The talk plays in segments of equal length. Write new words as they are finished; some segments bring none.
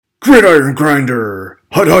Gridiron Grinder!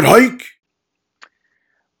 Hut hut hike!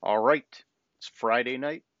 All right, it's Friday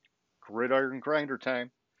night, gridiron grinder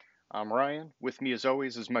time. I'm Ryan. With me, as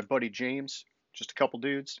always, is my buddy James. Just a couple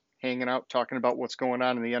dudes hanging out, talking about what's going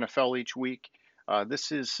on in the NFL each week.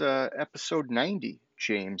 This is episode 90,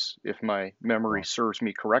 James, if my memory Oh, serves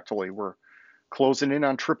me correctly. We're closing in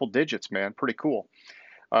on triple digits, man. Pretty cool.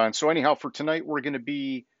 And so, anyhow, for tonight, we're going to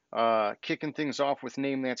be kicking things off with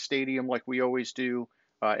Name That Stadium like we always do.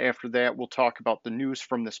 After that, we'll talk about the news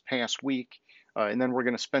from this past week. And then we're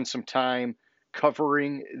going to spend some time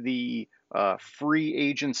covering the free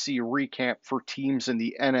agency recap for teams in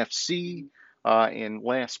the NFC. And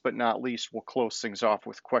last but not least, we'll close things off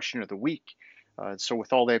with question of the week. So,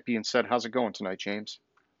 with all that being said, how's it going tonight, James?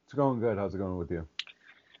 it's going good. How's it going with you?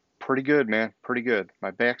 Pretty good, man. Pretty good.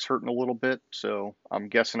 My back's hurting a little bit, so I'm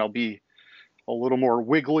guessing I'll be a little more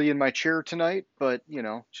wiggly in my chair tonight, but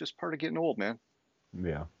it's just part of getting old, man.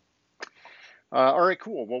 Yeah. All right,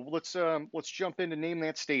 cool. Well, let's jump into Name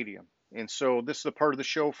That Stadium. And so this is the part of the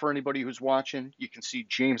show for anybody who's watching. You can see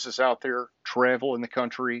James is out there traveling the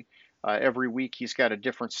country. Every week he's got a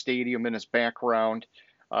different stadium in his background.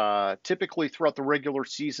 Typically throughout the regular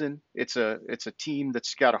season, it's a team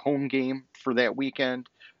that's got a home game for that weekend.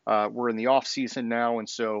 We're in the off season now, and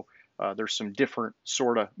so there's some different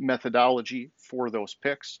sort of methodology for those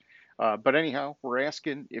picks. But anyhow, we're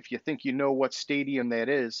asking if you think you know what stadium that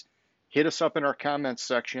is, hit us up in our comments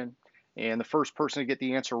section. And the first person to get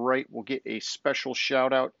the answer right will get a special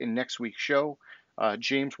shout out in next week's show.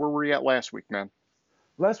 James, where were you at last week, man?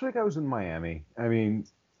 Last week I was in Miami. I mean,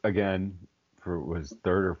 again, for it was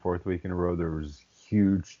third or fourth week in a row, there was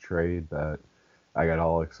huge trade that I got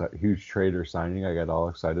all excited, huge trader signing I got all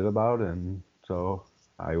excited about, and so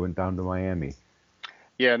I went down to Miami.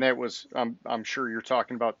 Yeah, and that was I'm sure you're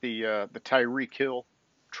talking about the Tyreek Hill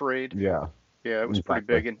trade. Yeah, Yeah, it was pretty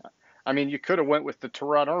exactly. big, and I mean you could have went with the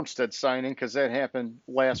Terod Armstead signing because that happened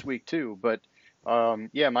last week too. But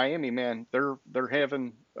yeah, Miami, man, they're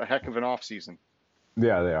having a heck of an off season.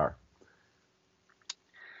 Yeah, they are.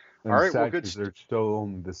 All And right, well, sad good. because they're still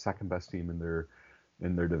only the second best team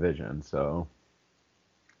in their division. So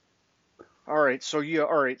All right, so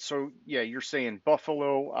yeah, you're saying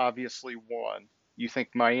Buffalo obviously won. You think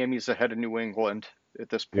Miami's ahead of New England at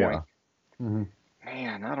this point? yeah. Hmm.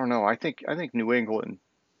 Man, I don't know. I think New England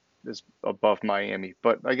is above Miami,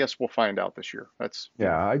 but I guess we'll find out this year.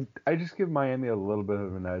 Yeah, I just give Miami a little bit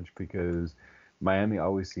of an edge because Miami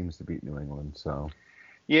always seems to beat New England. So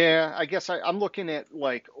Yeah, I guess I'm looking at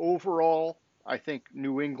like overall, I think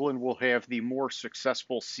New England will have the more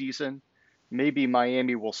successful season. Maybe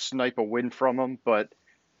Miami will snipe a win from them, but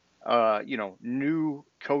new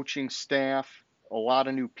coaching staff, a lot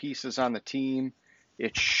of new pieces on the team.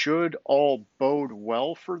 It should all bode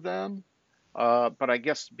well for them. But I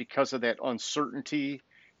guess because of that uncertainty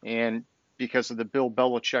and because of the Bill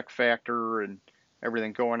Belichick factor and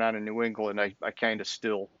everything going on in New England, I kind of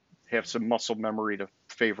still have some muscle memory to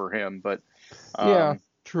favor him. But yeah, um,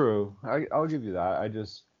 true. I'll give you that.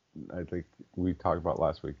 I think we talked about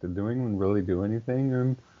last week. Did New England really do anything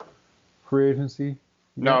in free agency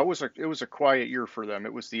no, yet? it was a quiet year for them.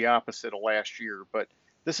 It was the opposite of last year. But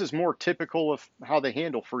this is more typical of how they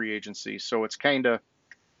handle free agency. So it's kind of,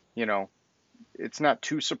 you know, it's not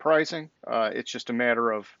too surprising. It's just a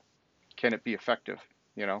matter of can it be effective,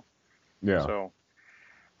 you know? Yeah. So,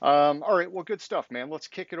 all right, well, good stuff, man. Let's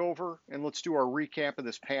kick it over and let's do our recap of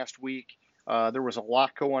this past week. There was a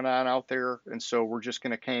lot going on out there, and so we're just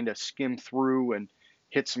going to kind of skim through and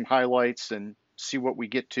hit some highlights and see what we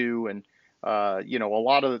get to. And a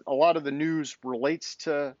lot of the news relates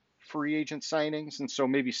to free agent signings, and so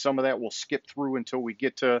maybe some of that we'll skip through until we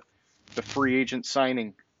get to the free agent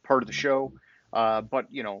signing part of the show. But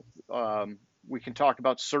we can talk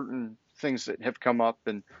about certain things that have come up.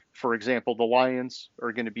 And for example, the Lions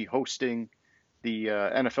are going to be hosting the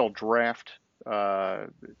NFL Draft. Uh,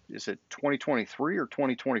 is it 2023 or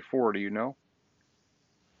 2024? Do you know?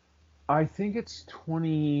 I think it's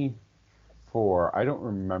 24. I don't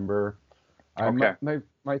remember. I Okay.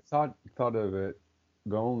 my thought of it.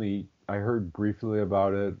 The only I heard briefly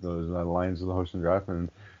about it was the Lions of the host and draft, and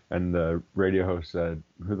the radio host said,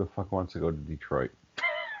 "Who the fuck wants to go to Detroit?"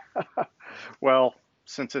 Well,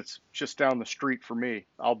 since it's just down the street for me,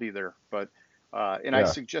 I'll be there. But and I Yeah.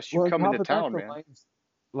 suggest you Well, on come into top of that, town, man.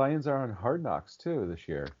 Lions are on Hard Knocks too this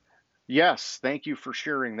year. Yes, thank you for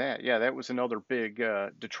sharing that. Yeah, that was another big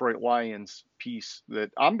Detroit Lions piece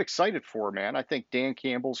that I'm excited for, man. I think Dan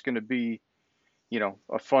Campbell's going to be,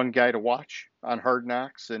 a fun guy to watch on Hard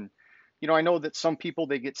Knocks. And, I know that some people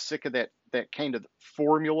they get sick of that kind of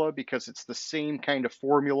formula because it's the same kind of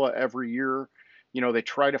formula every year. They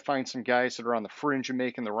try to find some guys that are on the fringe of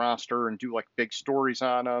making the roster and do like big stories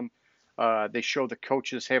on them. They show the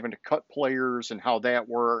coaches having to cut players and how that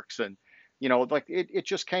works. And, like it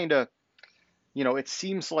just kind of, it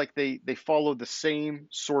seems like they follow the same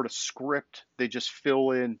sort of script. They just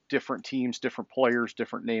fill in different teams, different players,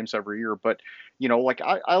 different names every year. But like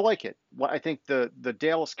I like it. I think the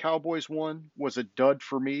Dallas Cowboys one was a dud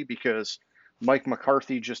for me because Mike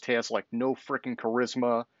McCarthy just has like no freaking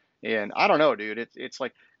charisma. And I don't know, dude. It's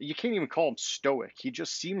like you can't even call him stoic. He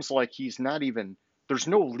just seems like he's not even. There's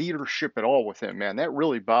no leadership at all with him, man. That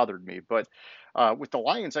really bothered me. But with the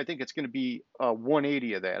Lions, I think it's going to be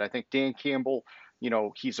 180 of that. I think Dan Campbell,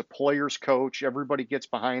 he's a player's coach. Everybody gets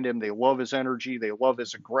behind him. They love his energy. They love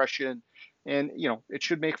his aggression. And, it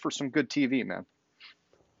should make for some good TV, man.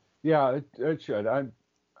 Yeah, it should.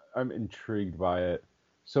 I'm intrigued by it.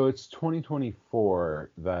 So it's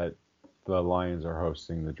 2024 that the Lions are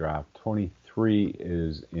hosting the draft. 23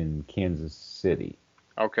 is in Kansas City.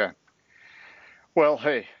 Okay. Well,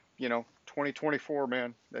 hey, 2024,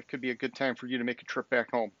 man, that could be a good time for you to make a trip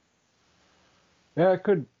back home. Yeah, it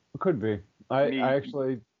could be. I Me,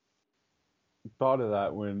 actually thought of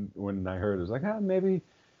that when I heard it. I was like, maybe.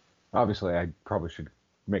 Obviously, I probably should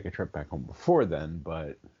make a trip back home before then,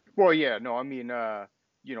 but well, yeah, no, I mean,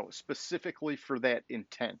 specifically for that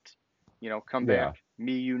intent, come yeah, back,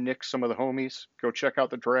 me, you, Nick, some of the homies, go check out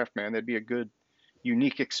the draft, man. That'd be a good,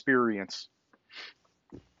 unique experience.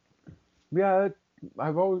 yeah.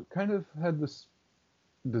 I've always kind of had this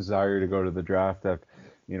desire to go to the draft. That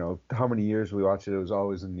how many years we watched it. It was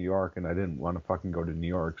always in New York, and I didn't want to fucking go to New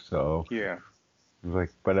York, so Yeah. it was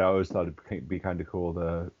like. But I always thought it'd be kind of cool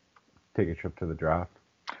to take a trip to the draft.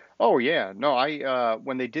 Oh yeah, no, I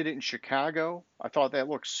when they did it in Chicago, I thought that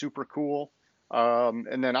looked super cool.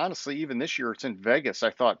 And then honestly, even this year it's in Vegas.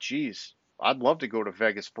 I thought, geez, I'd love to go to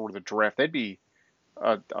Vegas for the draft. That'd be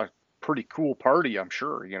a pretty cool party, I'm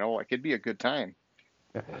sure. Like it'd be a good time.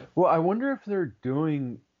 Yeah. Well, I wonder if they're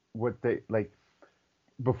doing what they like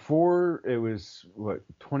before. It was what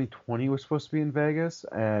 2020 was supposed to be in Vegas,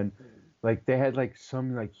 and like they had like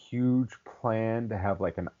some like huge plan to have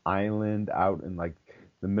like an island out in like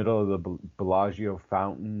the middle of the Bellagio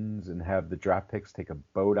fountains and have the draft picks take a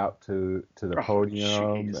boat out to the Oh,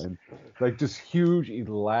 podium jeez. and like just huge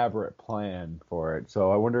elaborate plan for it.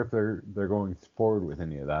 So I wonder if they're going forward with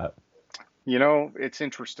any of that. It's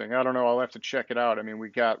interesting. I don't know. I'll have to check it out. I mean, we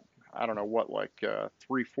got, I don't know what, like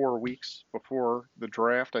 3, 4 weeks before the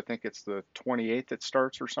draft. I think it's the 28th it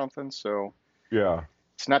starts or something. So Yeah,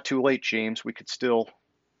 it's not too late, James. We could still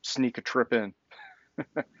sneak a trip in.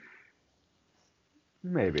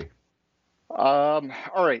 maybe. All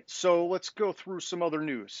right, so let's go through some other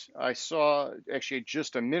news. I saw, actually,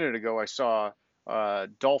 just a minute ago, I saw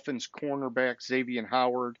Dolphins cornerback Xavier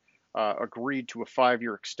Howard agreed to a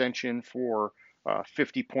 5-year extension for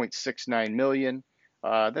 50.69 million.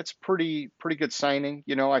 That's pretty good signing.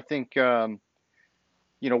 I think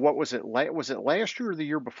what was it? Was it last year or the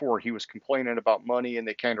year before? He was complaining about money, and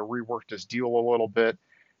they kind of reworked his deal a little bit.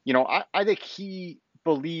 I think he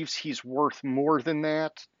believes he's worth more than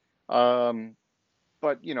that. Um,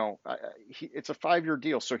 but it's a 5-year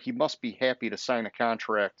deal, so he must be happy to sign a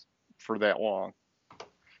contract for that long.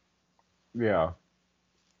 Yeah.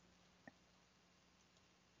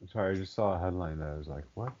 Sorry, I just saw a headline that I was like,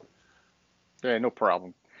 what? Yeah, no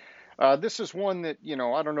problem. This is one that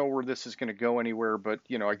I don't know where this is going to go anywhere, but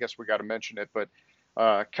I guess we got to mention it. But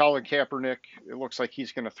Colin Kaepernick, it looks like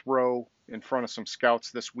he's going to throw in front of some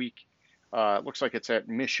scouts this week. It looks like it's at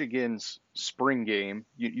Michigan's spring game,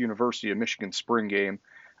 University of Michigan spring game.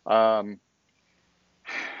 Um,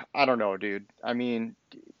 I don't know, dude. I mean,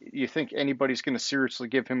 you think anybody's going to seriously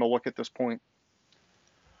give him a look at this point?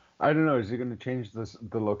 I don't know. Is he going to change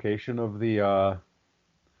the location of the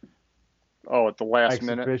Oh, at the last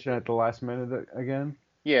minute? exhibition at the last minute again?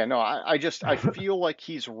 Yeah, no, I feel like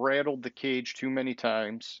he's rattled the cage too many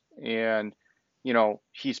times, and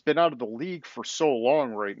he's been out of the league for so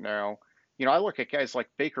long right now. I look at guys like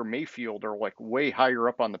Baker Mayfield are like way higher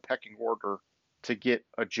up on the pecking order to get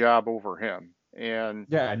a job over him. And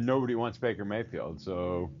Yeah, and nobody wants Baker Mayfield,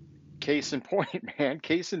 so case in point, man,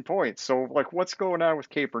 case in point. So like, what's going on with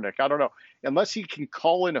Kaepernick? I don't know. Unless he can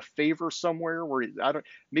call in a favor somewhere where I don't.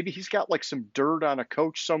 Maybe he's got like some dirt on a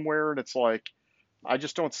coach somewhere, and it's like I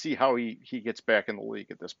just don't see how he gets back in the league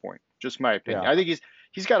at this point. Just my opinion. yeah, I think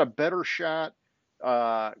he's got a better shot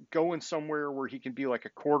going somewhere where he can be like a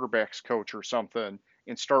quarterbacks coach or something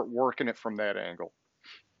and start working it from that angle.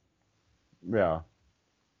 yeah.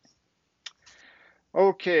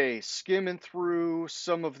 Okay, skimming through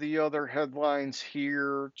some of the other headlines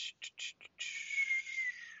here.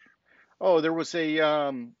 Oh, there was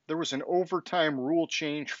an overtime rule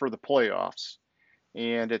change for the playoffs,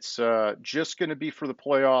 and it's just going to be for the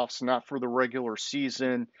playoffs, not for the regular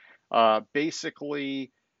season.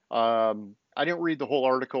 Basically, I didn't read the whole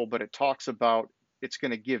article, but it talks about it's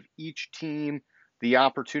going to give each team the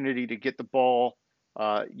opportunity to get the ball.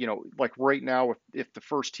 Like right now, if the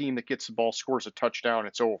first team that gets the ball scores a touchdown,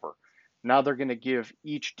 it's over. Now they're going to give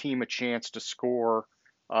each team a chance to score,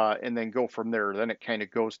 and then go from there. Then it kind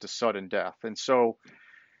of goes to sudden death. And so,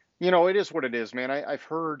 it is what it is, man. I've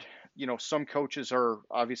heard, some coaches are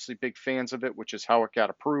obviously big fans of it, which is how it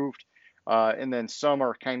got approved. And then some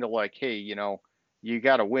are kind of like, hey, you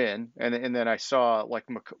got to win. And then I saw like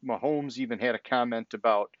Mahomes even had a comment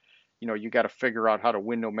about, you got to figure out how to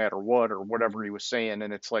win no matter what, or whatever he was saying.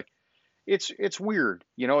 And it's like, it's weird.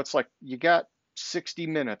 It's like you got 60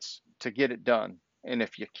 minutes to get it done. And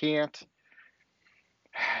if you can't,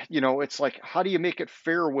 it's like, how do you make it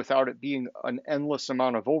fair without it being an endless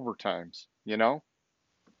amount of overtimes, you know?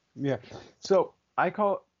 Yeah. So I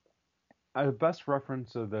call the best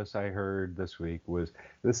reference of this I heard this week was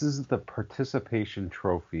this is the participation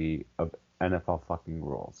trophy of NFL fucking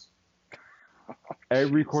rules.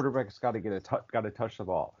 Every Jeez. quarterback's got to got to touch the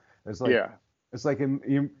ball. It's like Yeah. it's like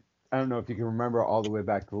I don't know if you can remember all the way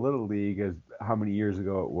back to Little League as how many years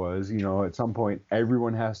ago it was. At some point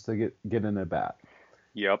everyone has to get in a bat.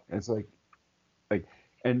 Yep. It's like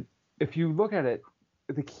and if you look at it,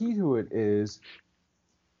 the key to it is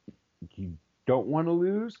you don't want to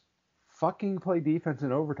lose, fucking play defense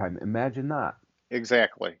in overtime. Imagine that.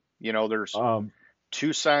 Exactly. There's Um,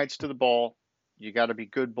 two sides to the ball. You got to be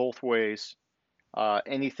good both ways.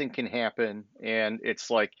 Anything can happen. And it's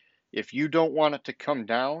like, if you don't want it to come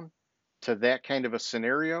down to that kind of a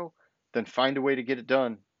scenario, then find a way to get it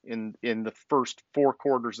done in the first four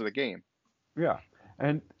quarters of the game. yeah,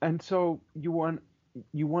 and so you want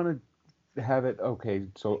to have it okay.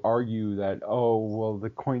 So argue that well the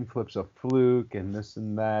coin flip's a fluke and this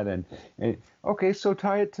and that and okay so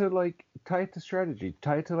tie it to strategy,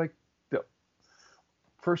 tie it to like the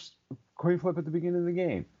first coin flip at the beginning of the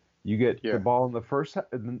game. You get the Yeah. ball in the first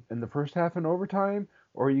half in overtime,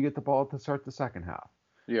 or you get the ball to start the second half,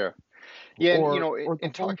 Yeah. Yeah. And, or the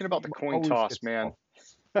and home talking about the team coin always toss, gets the man,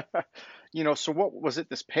 ball. so what was it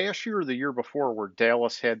this past year or the year before where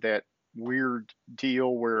Dallas had that weird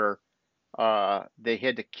deal where they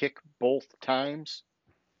had to kick both times?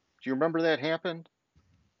 Do you remember that happened?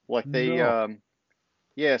 Like No.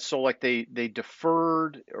 yeah, so like they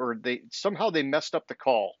deferred, or they messed up the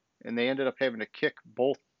call, and they ended up having to kick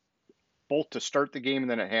both to start the game and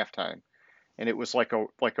then at halftime. And it was like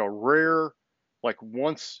a rare, like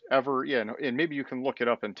once ever, yeah, and maybe you can look it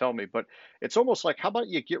up and tell me, but it's almost like, how about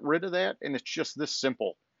you get rid of that and it's just this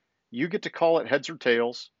simple. You get to call it heads or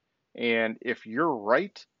tails, and if you're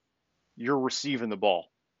right, you're receiving the ball.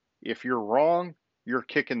 If you're wrong, you're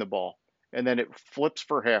kicking the ball. And then it flips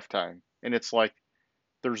for halftime. And it's like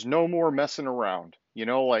there's no more messing around.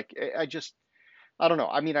 Like I don't know.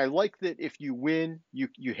 I mean, I like that if you win,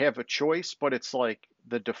 you have a choice, but it's like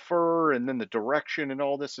the defer and then the direction and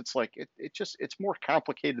all this. It's like it's more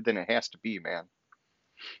complicated than it has to be, man.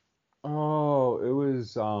 Oh, it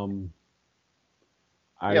was I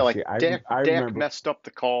Yeah, like see. I Dak remember. messed up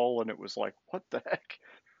the call, and it was like, what the heck?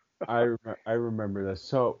 I remember this.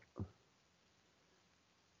 So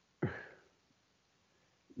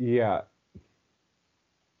yeah,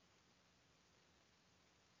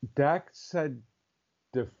 Dak said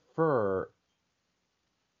defer,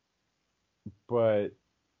 but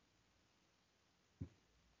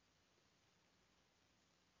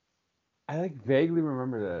I like vaguely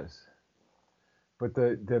remember this. But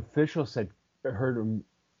the official said heard him.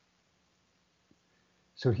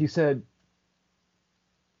 So he said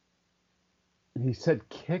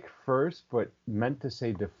kick first, but meant to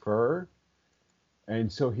say defer.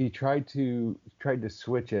 And so he tried to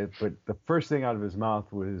switch it, but the first thing out of his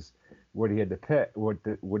mouth was what he had to pick, what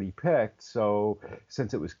he picked. So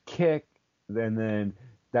since it was kick, then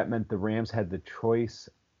that meant the Rams had the choice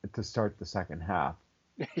to start the second half.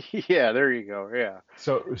 Yeah, there you go. Yeah,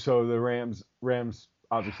 So the Rams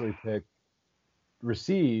obviously picked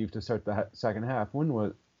receive to start the second half. When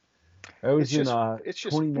was it? it's Was in just it's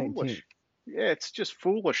just 2019. foolish. Yeah, it's just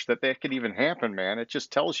foolish that that could even happen, man. It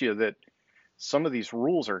just tells you that some of these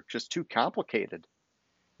rules are just too complicated.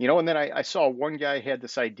 And then I saw one guy had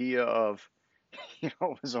this idea of, it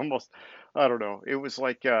was almost, I don't know, it was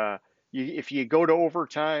like, if you go to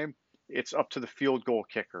overtime, it's up to the field goal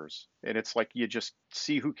kickers. And it's like you just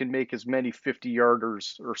see who can make as many 50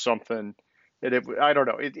 yarders or something. I don't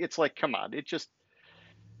know. It's like, come on. It just,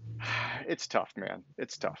 It's tough, man.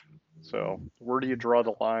 It's tough. So where do you draw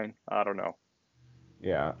the line? I don't know.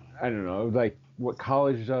 Yeah, I don't know. Like what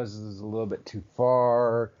college does is a little bit too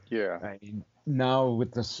far. Yeah. I mean, now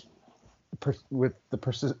with this with the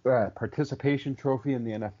participation trophy in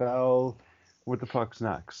the NFL, what the fuck's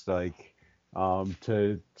next? Like,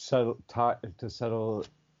 to settle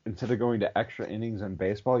instead of going to extra innings in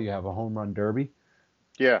baseball, you have a home run derby.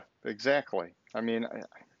 Yeah, exactly. I mean,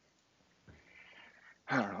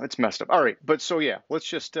 I don't know. It's messed up. All right, but so yeah, let's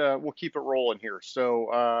just we'll keep it rolling here.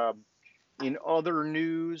 So in other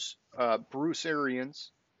news, Bruce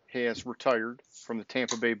Arians has retired from the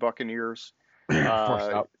Tampa Bay Buccaneers. Forced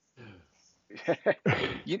Uh, out.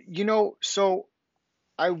 so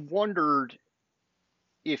I wondered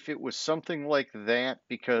if it was something like that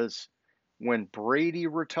because when Brady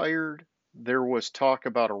retired, there was talk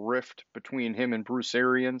about a rift between him and Bruce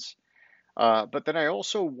Arians. But then I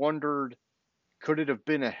also wondered, could it have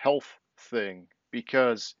been a health thing?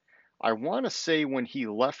 Because I want to say when he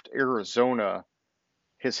left Arizona,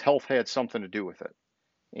 his health had something to do with it.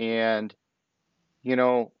 And, you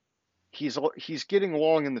know, he's getting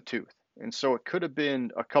long in the tooth. And so it could have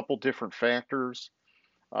been a couple different factors.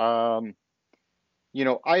 Um,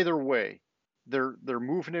 either way, they're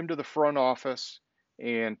moving him to the front office,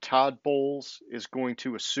 and Todd Bowles is going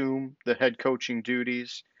to assume the head coaching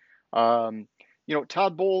duties. Um,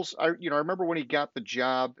 Todd Bowles, I remember when he got the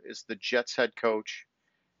job as the Jets head coach.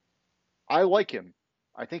 I like him.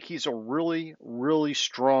 I think he's a really, really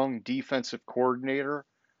strong defensive coordinator.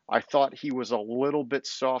 I thought he was a little bit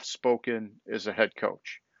soft spoken as a head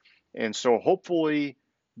coach. And so hopefully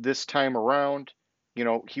this time around,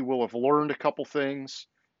 he will have learned a couple things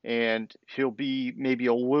and he'll be maybe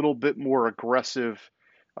a little bit more aggressive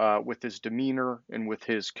with his demeanor and with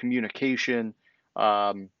his communication.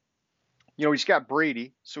 Um, he's got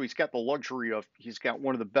Brady, so he's got the luxury of he's got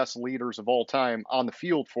one of the best leaders of all time on the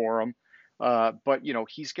field for him. But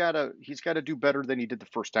he's got to do better than he did the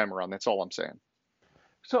first time around. That's all I'm saying.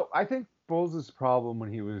 So I think Bowles' problem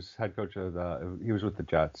when he was head coach of he was with the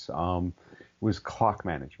Jets, was clock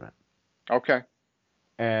management. Okay.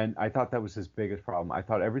 And I thought that was his biggest problem. I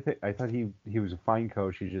thought he was a fine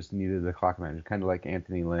coach. He just needed the clock management, kind of like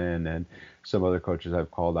Anthony Lynn and some other coaches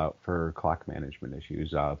I've called out for clock management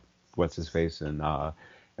issues. What's his face and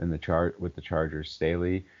the chart with the Chargers,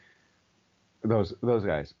 Staley, those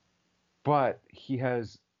guys. But he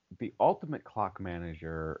has the ultimate clock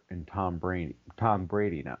manager in Tom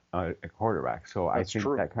Brady now, a quarterback. So I That's think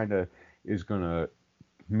true. that kind of is going to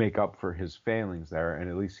make up for his failings there, and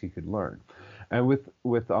at least he could learn. And with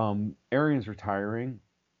Arians retiring,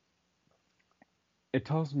 it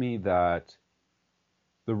tells me that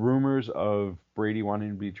the rumors of Brady wanting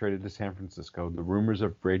to be traded to San Francisco, the rumors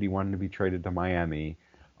of Brady wanting to be traded to Miami,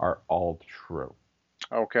 are all true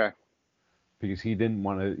Okay. because he didn't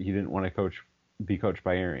want to be coached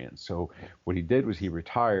by Arians. So what he did was he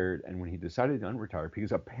retired, and when he decided to unretire,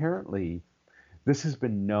 because apparently this has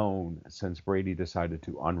been known since Brady decided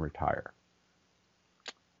to unretire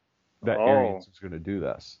that Oh, Arians was going to do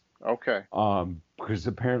this. okay. Because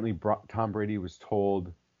apparently Tom Brady was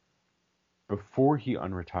told before he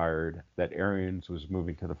unretired that Arians was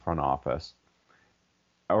moving to the front office,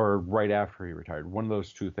 or right after he retired. One of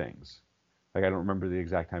those two things. Like I don't remember the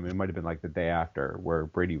exact time. It might have been like the day after where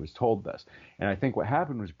Brady was told this. And I think what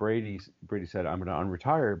happened was Brady said, "I'm going to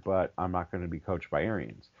unretire, but I'm not going to be coached by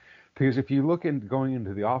Arians." Because if you look in going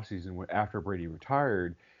into the offseason after Brady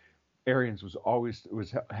retired, Arians was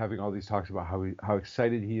having all these talks about how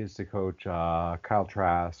excited he is to coach Kyle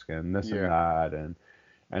Trask and this and Yeah. that,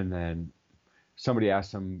 and then somebody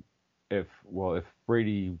asked him if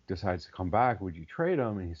Brady decides to come back, would you trade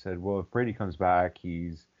him? And he said, well, if Brady comes back,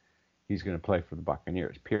 he's going to play for the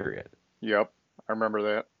Buccaneers. Period. Yep. I remember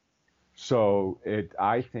that. So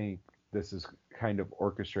I think this is kind of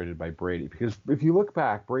orchestrated by Brady because if you look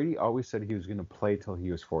back, Brady always said he was going to play till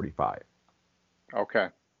he was 45. Okay.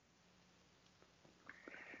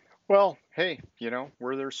 Well, hey,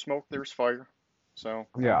 where there's smoke, there's fire. So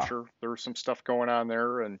I'm Yeah. sure there's some stuff going on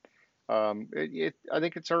there, and I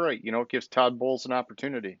think it's all right. It gives Todd Bowles an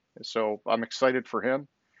opportunity. So I'm excited for him.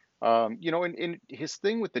 And his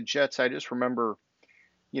thing with the Jets, I just remember,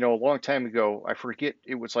 a long time ago, I forget,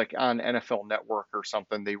 it was like on NFL Network or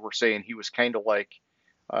something. They were saying he was kind of like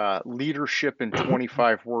leadership in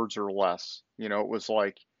 25 words or less. It was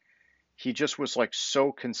like he just was like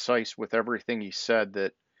so concise with everything he said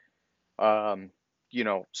that um,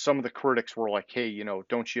 some of the critics were like, hey,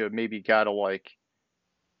 don't you maybe gotta like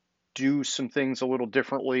do some things a little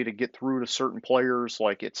differently to get through to certain players?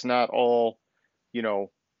 Like it's not all, you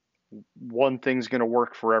know, one thing's going to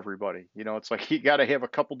work for everybody. It's like you got to have a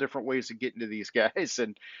couple different ways of getting to these guys.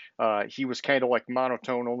 And he was kind of like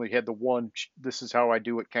monotone, only had the one, this is how I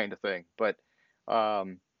do it kind of thing.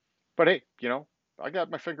 Um, but hey, I got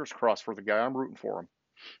my fingers crossed for the guy. I'm rooting for him.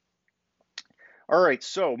 All right,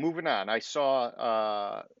 so moving on. I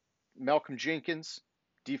saw Malcolm Jenkins,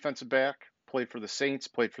 defensive back, played for the Saints,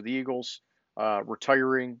 played for the Eagles,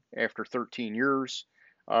 retiring after 13 years.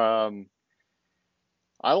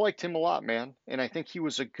 I liked him a lot, man. And I think he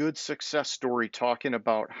was a good success story talking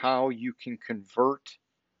about how you can convert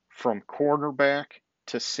from cornerback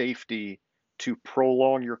to safety to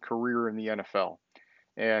prolong your career in the NFL.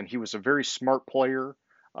 And he was a very smart player.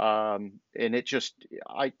 And it just,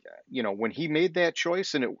 when he made that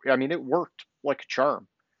choice, and it worked like a charm.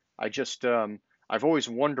 I've always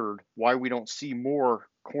wondered why we don't see more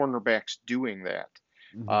cornerbacks doing that.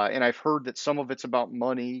 Mm-hmm. And I've heard that some of it's about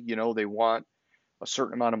money. They want a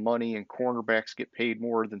certain amount of money, and cornerbacks get paid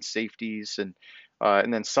more than safeties, and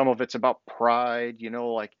then some of it's about pride.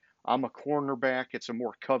 Like I'm a cornerback; it's a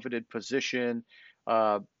more coveted position.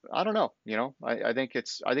 I don't know. I think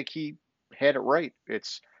he had it right.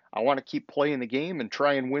 I want to keep playing the game and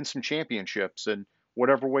try and win some championships, and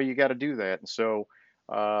whatever way you got to do that. And so,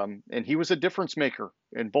 and he was a difference maker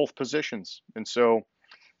in both positions, and so,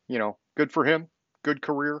 good for him, good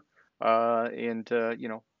career, and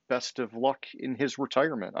best of luck in his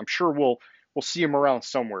retirement. I'm sure we'll see him around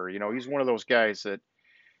somewhere. He's one of those guys that,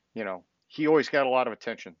 he always got a lot of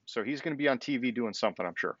attention. So he's going to be on TV doing something,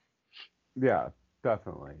 I'm sure. Yeah,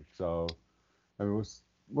 definitely. So, I mean,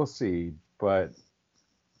 we'll see, but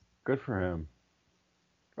good for him.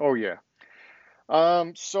 Oh yeah.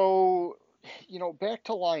 So, back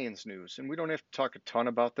to Lions news, and we don't have to talk a ton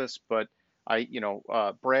about this, but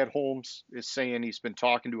Brad Holmes is saying he's been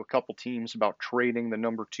talking to a couple teams about trading the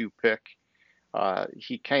number 2 pick.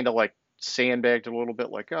 He kind of like sandbagged a little bit,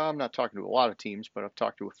 like, oh, I'm not talking to a lot of teams, but I've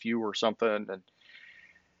talked to a few or something. And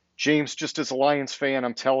James, just as a Lions fan,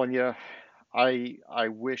 I'm telling you, I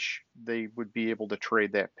wish they would be able to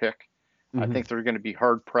trade that pick. I Mm-hmm. think they're going to be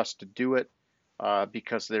hard pressed to do it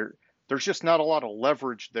because there's just not a lot of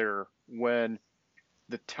leverage there when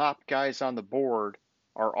the top guys on the board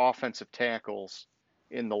are offensive tackles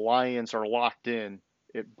and the Lions are locked in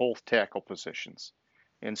at both tackle positions.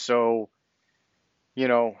 And so,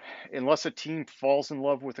 unless a team falls in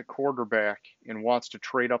love with a quarterback and wants to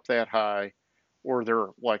trade up that high, or they're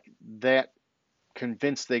like that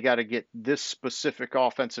convinced they got to get this specific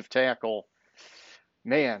offensive tackle,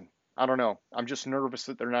 man, I don't know. I'm just nervous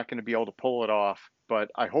that they're not going to be able to pull it off,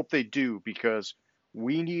 but I hope they do because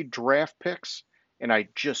we need draft picks, and I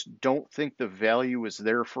just don't think the value is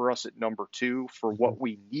there for us at number 2 for what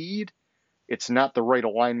we need. It's not the right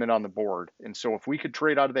alignment on the board. And so if we could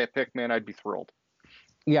trade out of that pick, man, I'd be thrilled.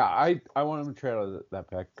 Yeah, I want him to trade out of that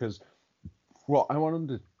pick because, well, I want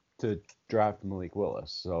him to draft Malik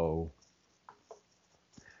Willis. So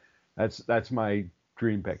that's my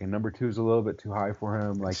dream pick. And number 2 is a little bit too high for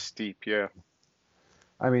him. Like It's steep, yeah.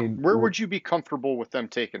 I mean, Where would you be comfortable with them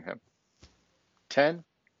taking him? 10,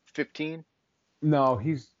 15? No,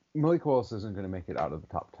 Malik Willis isn't going to make it out of the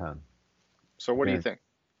top 10. So what do you think?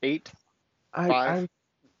 8, I 5?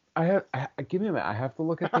 give me a minute. I have to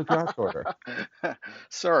look at the draft order.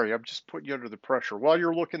 Sorry, I'm just putting you under the pressure. While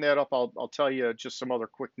you're looking that up, I'll tell you just some other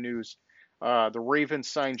quick news. The Ravens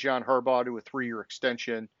signed John Harbaugh to a 3-year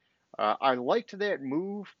extension. I liked that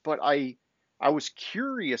move, but I was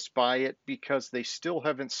curious by it because they still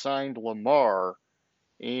haven't signed Lamar,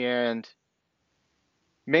 and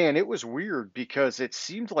man, it was weird because it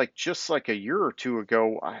seemed like just like a year or two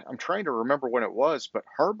ago, I'm trying to remember when it was, but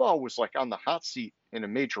Harbaugh was like on the hot seat in a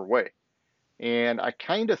major way. And I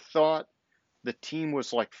kind of thought the team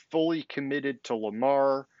was like fully committed to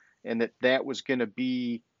Lamar and that was going to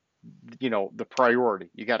be, the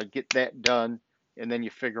priority. You got to get that done and then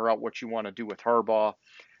you figure out what you want to do with Harbaugh.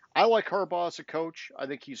 I like Harbaugh as a coach. I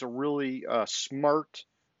think he's a really smart,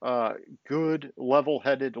 good,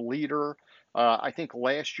 level-headed leader. I think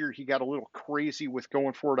last year he got a little crazy with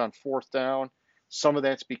going for it on 4th down. Some of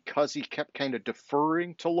that's because he kept kind of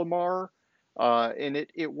deferring to Lamar, and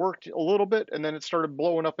it worked a little bit, and then it started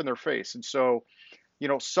blowing up in their face. And so,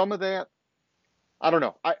 some of that, I don't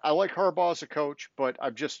know. I like Harbaugh as a coach, but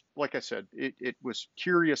I'm just, like I said, it was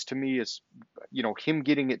curious to me as, him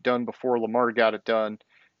getting it done before Lamar got it done.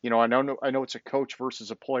 I know it's a coach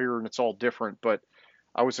versus a player and it's all different, but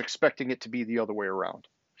I was expecting it to be the other way around.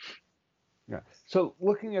 Yeah. So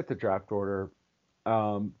looking at the draft order,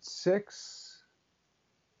 6,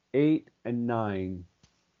 8, and 9,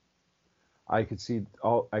 I could see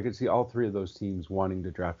all 3 of those teams wanting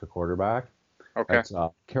to draft a quarterback. Okay. That's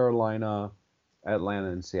Carolina,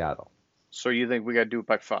 Atlanta, and Seattle. So you think we got to do it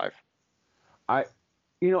by 5? I,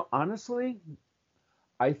 honestly,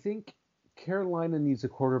 I think Carolina needs a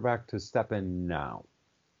quarterback to step in now,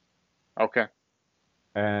 Okay.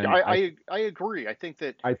 Yeah, and I agree. I think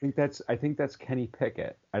that's Kenny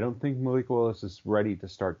Pickett. I don't think Malik Willis is ready to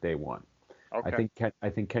start day one. Okay. I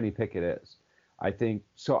think Kenny Pickett is. I think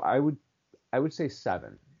so. I would say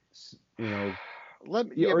 7. Let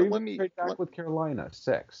me, Yeah, yeah, or but even trade let, back with Carolina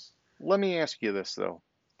 6. let me ask you this though.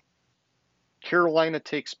 Carolina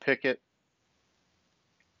takes Pickett.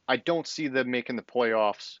 I don't see them making the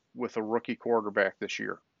playoffs with a rookie quarterback this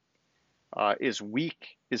year. As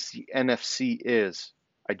weak as the NFC is,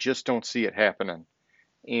 I just don't see it happening.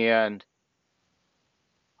 And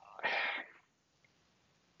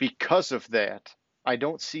because of that, I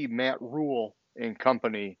don't see Matt Rule and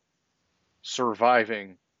company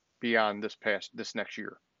surviving beyond this next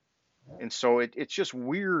year. And so it's just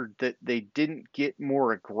weird that they didn't get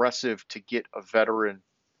more aggressive to get a veteran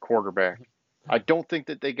quarterback. I don't think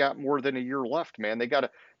that they got more than a year left, man. They gotta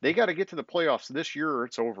get to the playoffs this year or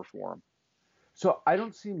it's over for them. So I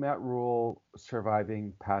don't see Matt Rule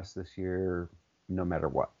surviving past this year, no matter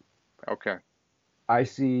what. Okay. I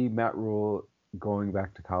see Matt Rule going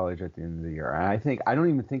back to college at the end of the year. And I don't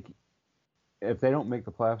even think if they don't make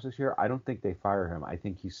the playoffs this year, I don't think they fire him. I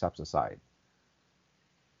think he steps aside.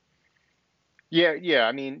 Yeah, yeah.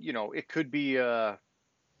 I mean, it could be it's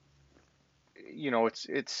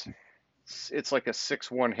like a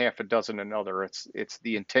 6-1 half a dozen another. It's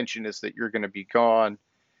the intention is that you're going to be gone.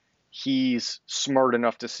 He's smart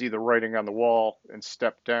enough to see the writing on the wall and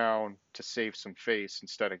step down to save some face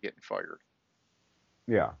instead of getting fired.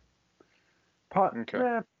 Yeah. Okay.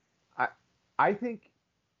 Nah, I I think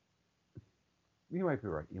you might be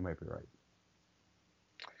right. You might be right.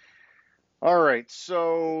 All right.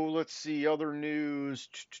 So let's see other news.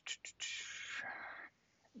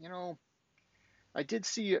 You know, I did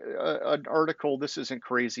see an article. This isn't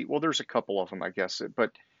crazy. Well, there's a couple of them, I guess.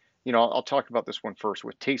 But I'll talk about this one first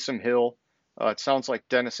with Taysom Hill. It sounds like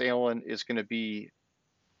Dennis Allen is going to be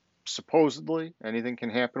supposedly anything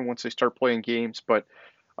can happen once they start playing games, but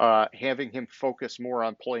having him focus more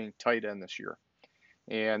on playing tight end this year.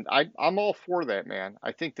 And I'm all for that, man.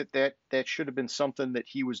 I think that should have been something that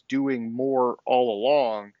he was doing more all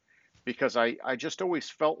along because I just always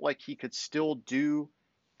felt like he could still do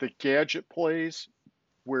the gadget plays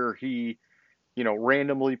where he,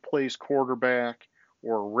 randomly plays quarterback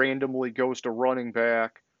or randomly goes to running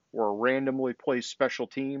back or randomly plays special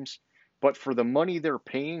teams. But for the money they're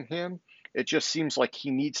paying him, it just seems like he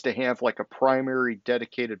needs to have like a primary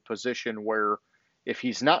dedicated position where if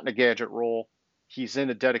he's not in a gadget role, he's in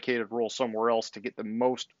a dedicated role somewhere else to get the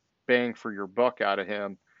most bang for your buck out of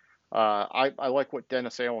him. I like what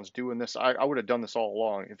Dennis Allen's doing this. I would have done this all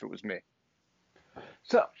along if it was me.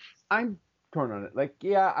 So I'm torn on it. Like,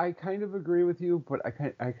 yeah, I kind of agree with you, but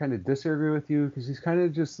I kind of disagree with you because he's kind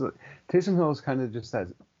of just Taysom Hill is kind of just that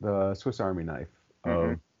the Swiss Army knife Hmm.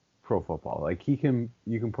 of pro football. Like you can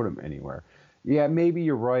put him anywhere. Yeah, maybe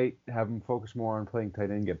you're right. Have him focus more on playing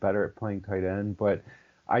tight end, get better at playing tight end. But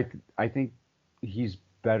I think he's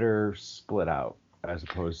better split out as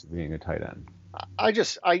opposed to being a tight end. I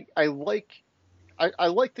just I like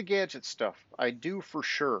the gadget stuff. I do for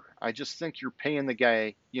sure. I just think you're paying the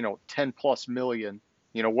guy, 10 plus million,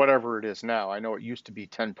 whatever it is now. I know it used to be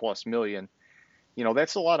 10 plus million.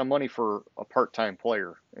 That's a lot of money for a part-time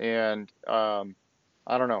player. And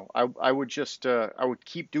I don't know. I would just I would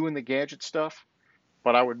keep doing the gadget stuff,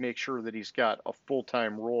 but I would make sure that he's got a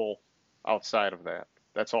full-time role outside of that.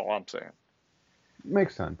 That's all I'm saying.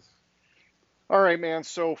 Makes sense. All right, man.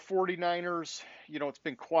 So 49ers, it's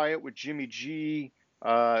been quiet with Jimmy G.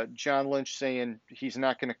 John Lynch saying he's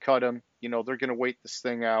not going to cut him. They're going to wait this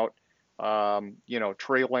thing out.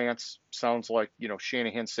 Trey Lance sounds like,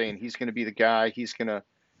 Shanahan saying he's going to be the guy. He's going to,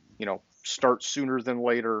 start sooner than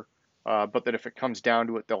later. But that if it comes down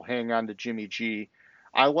to it, they'll hang on to Jimmy G.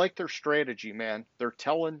 I like their strategy, man. They're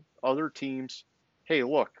telling other teams, hey,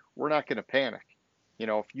 look, we're not going to panic.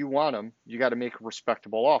 If you want him, you got to make a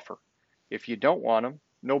respectable offer. If you don't want him,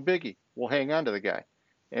 no biggie. We'll hang on to the guy.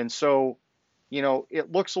 And so,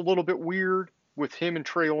 it looks a little bit weird with him and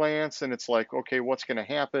Trey Lance, and it's like, okay, what's going to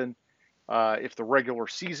happen if the regular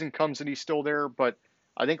season comes and he's still there? But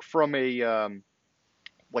I think from a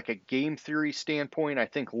like a game theory standpoint, I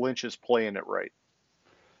think Lynch is playing it right.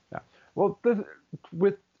 Yeah. Well,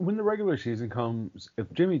 with when the regular season comes,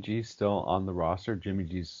 if Jimmy G's still on the roster, Jimmy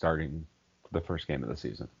G's starting the first game of the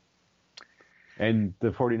season. And the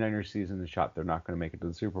 49ers season is shot. They're not going to make it to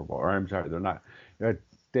the Super Bowl. Or I'm sorry, they're not.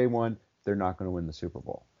 Day one, they're not going to win the Super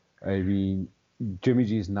Bowl. I mean, Jimmy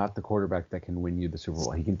G is not the quarterback that can win you the Super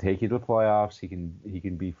Bowl. He can take you to the playoffs. He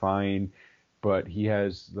can be fine, but he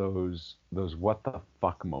has those what the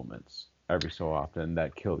fuck moments every so often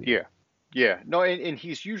that kill you. Yeah. Yeah. No, and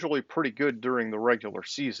he's usually pretty good during the regular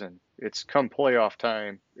season. It's come playoff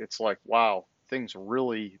time, it's like, wow, things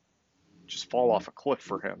really just fall off a cliff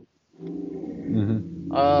for him.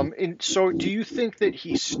 Hmm. And so do you think that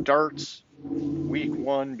he starts week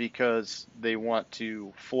one because they want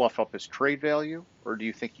to fluff up his trade value, or do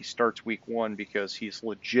you think he starts week one because he's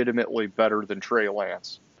legitimately better than Trey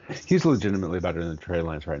Lance? He's legitimately better than Trey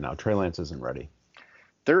Lance right now. Trey Lance isn't ready.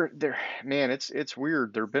 They're man, it's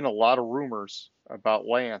weird. There've been a lot of rumors about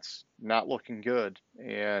Lance not looking good,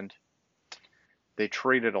 and they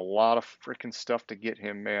traded a lot of freaking stuff to get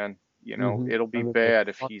him, man. It'll be I mean, like, bad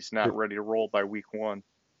if fuck, he's not ready to roll by week one.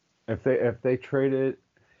 if they had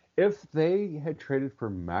traded for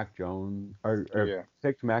Mac Jones or Yeah.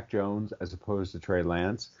 picked Mac Jones as opposed to Trey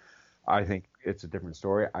Lance, I think it's a different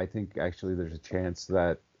story. I think actually there's a chance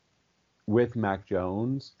that with Mac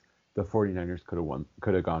Jones, the 49ers could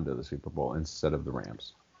have gone to the Super Bowl instead of the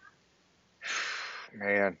Rams.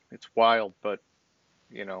 Man, it's wild, but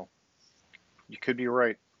you know, you could be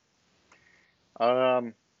right.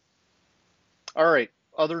 Um, all right.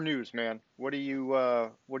 Other news, man. What are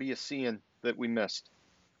you seeing that we missed?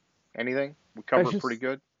 Anything? We It's covered pretty just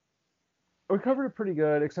good. we covered it pretty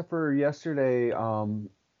good, except for yesterday.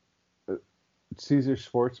 Caesar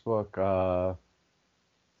Sportsbook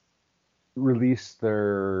released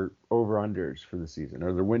their over unders for the season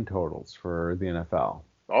or their win totals for the NFL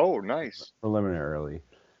Oh, nice. preliminarily.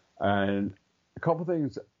 And a couple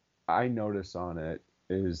things I noticed on it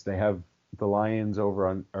is they have the Lions over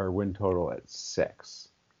on or win total at 6.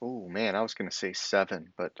 Oh, man, I was gonna say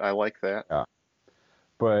 7, but I like that. Yeah.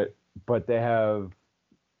 But they have,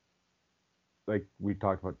 like we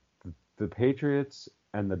talked about, the Patriots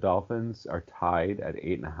and the Dolphins are tied at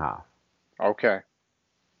 8.5. Okay.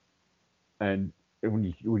 And when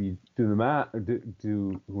you do the math,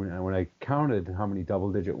 when I counted how many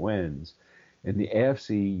double digit wins, in the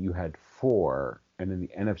AFC you had 4, and in the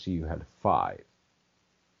NFC you had 5.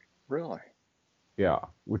 Really? Yeah,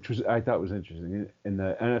 which was I thought was interesting. In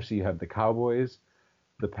the NFC you have the Cowboys,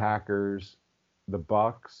 the Packers, the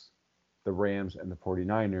Bucks, the Rams, and the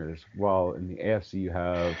 49ers. While in the AFC you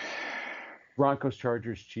have Broncos,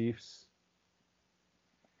 Chargers, Chiefs,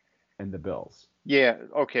 and the Bills. Yeah,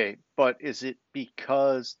 okay. But is it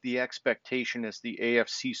because the expectation is the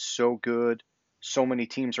AFC so good, so many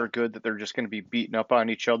teams are good that they're just going to be beating up on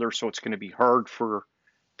each other, so it's going to be hard for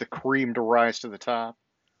the cream to rise to the top?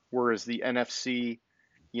 Whereas the NFC,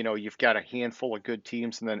 you've got a handful of good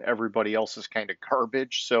teams and then everybody else is kind of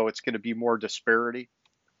garbage, so it's going to be more disparity.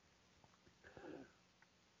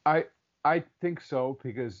 I I think so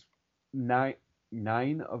because nine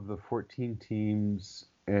nine of the 14 teams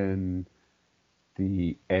in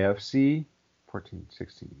the AFC, 14,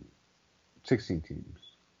 16 teams.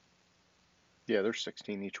 Yeah, there's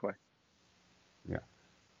 16 each way. Yeah.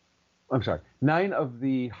 I'm sorry. 9 of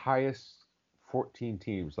the highest 14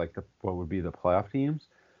 teams, like what would be the playoff teams,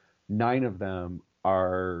 9 of them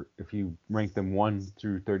are, if you rank them 1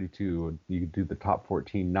 through 32, you do the top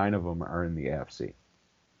 14, 9 of them are in the AFC.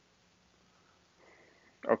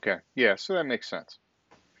 Okay. Yeah, so that makes sense.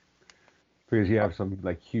 Because you Uh, have some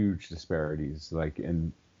like huge disparities like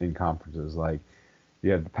in conferences. Like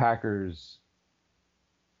you have the Packers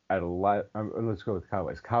at 11. Let's go with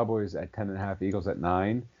Cowboys. Cowboys at 10.5. Eagles at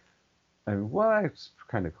 9. And well, that's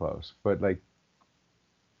kind of close. But like,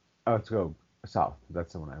 let's go south.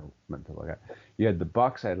 That's the one I meant to look at. You had the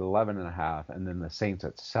Bucks at 11.5, and then the Saints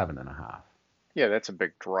at 7.5, Yeah, that's a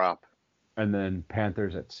big drop. and then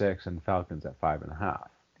Panthers at 6 and Falcons at 5.5.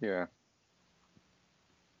 Yeah.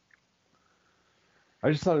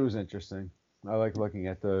 I just thought it was interesting. I like looking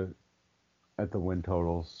at the win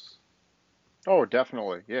totals. Oh,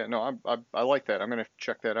 definitely. Yeah, no, I like that. I'm gonna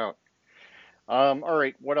check that out. All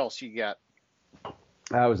right, what else you got?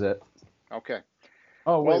 That was it. Okay.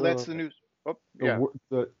 Oh Well, wait, wait, that's wait. the news. Oh, The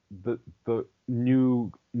yeah. the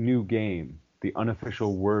new game, the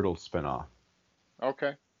unofficial Wordle spinoff.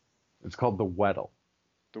 Okay. It's called the Weddle.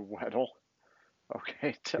 The Weddle.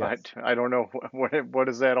 Okay. I, Yes. I don't know what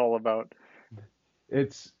is that all about?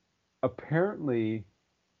 It's apparently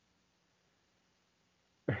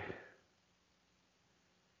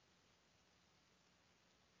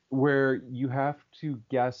where you have to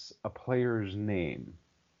guess a player's name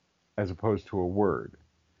as opposed to a word.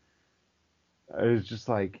 It's just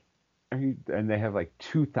like, and they have like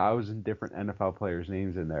 2,000 different NFL players'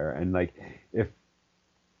 names in there, and like if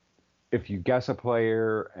if you guess a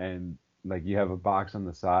player and like you have a box on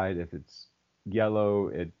the side, if it's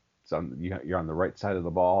yellow. You're on the right side of the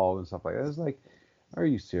ball and stuff like that. It's like, are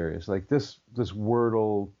you serious? Like this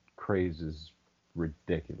Wordle craze is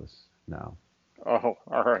ridiculous now. Oh,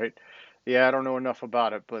 all right. Yeah, I don't know enough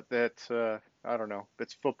about it, but I don't know.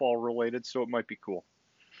 It's football related, so it might be cool.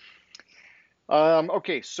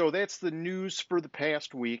 Okay, so that's the news for the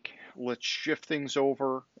past week. Let's shift things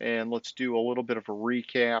over and let's do a little bit of a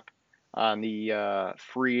recap on the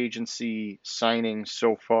free agency signings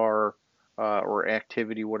so far, or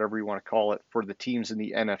activity, whatever you want to call it, for the teams in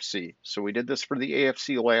the NFC. So we did this for the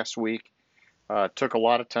AFC last week. Took a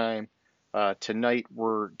lot of time. Tonight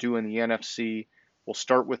we're doing the NFC. We'll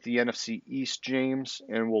start with the NFC East, James,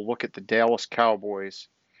 and we'll look at the Dallas Cowboys.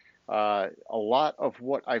 A lot of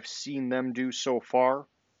what I've seen them do so far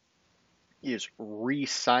is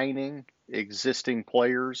re-signing existing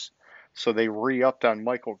players. So they re-upped on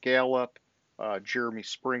Michael Gallup, Jeremy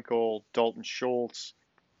Sprinkle, Dalton Schultz,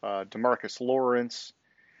 Demarcus Lawrence,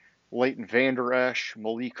 Leighton Vander Esch,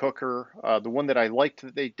 Malik Hooker. The one that I liked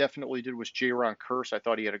that they definitely did was Jaron Kearse. I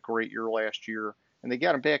thought he had a great year last year, and they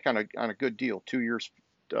got him back on a good deal, 2 years,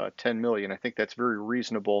 $10 million. I think that's very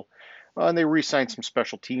reasonable. And they re-signed some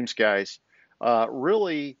special teams guys.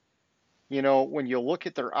 Really, when you look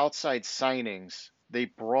at their outside signings, they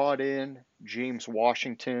brought in James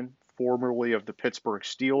Washington, formerly of the Pittsburgh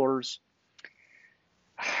Steelers.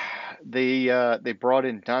 They brought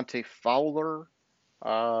in Dante Fowler.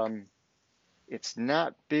 Um, it's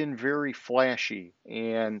not been very flashy,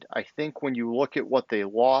 and I think when you look at what they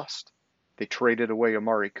lost, they traded away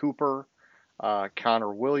Amari Cooper.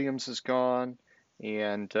 Connor Williams is gone,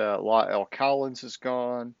 and La'el Collins is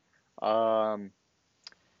gone. Um,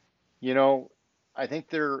 you know, I think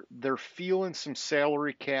they're feeling some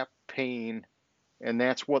salary cap pain, and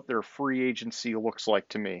that's what their free agency looks like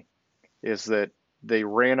to me, is that they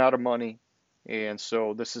ran out of money, and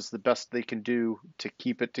so this is the best they can do to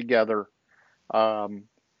keep it together. Um,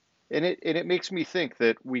 and it makes me think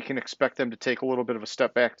that we can expect them to take a little bit of a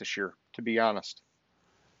step back this year, to be honest.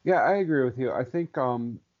 Yeah, I agree with you. I think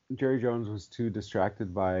Jerry Jones was too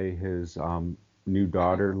distracted by his new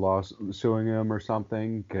daughter suing him or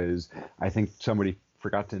something, because I think somebody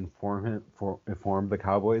forgot to inform the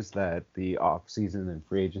Cowboys that the off season and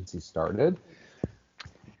free agency started.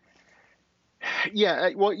 Yeah,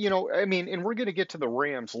 well, I mean, and we're going to get to the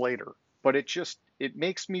Rams later, but it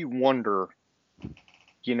makes me wonder,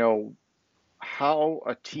 you know, how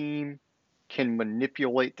a team can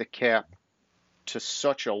manipulate the cap to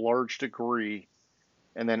such a large degree,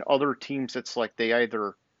 and then other teams, it's like they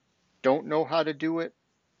either don't know how to do it,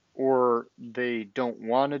 or they don't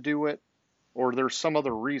want to do it, or there's some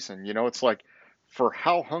other reason. It's like, for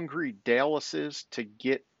how hungry Dallas is to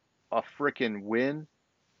get a frickin' win,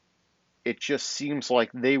 it just seems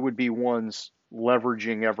like they would be ones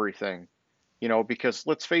leveraging everything. Because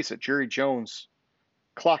let's face it, Jerry Jones,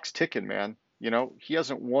 clock's ticking, man. He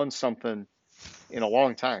hasn't won something in a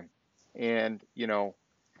long time. And,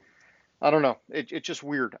 I don't know. It's just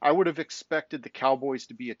weird. I would have expected the Cowboys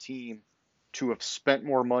to be a team to have spent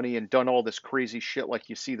more money and done all this crazy shit like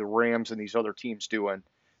you see the Rams and these other teams doing.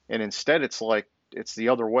 And instead it's like it's the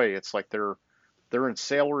other way. It's like they're in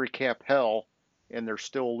salary cap hell and they're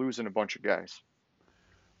still losing a bunch of guys.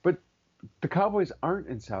 But the Cowboys aren't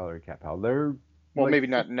in salary cap hell. They're Well, like maybe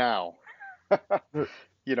not now, they're,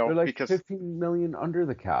 they're like because 15 million under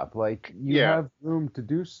the cap. Like you yeah, have room to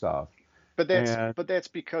do stuff. but that's And but that's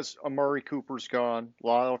because Amari Cooper's gone,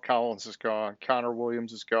 Lyle Collins is gone, Connor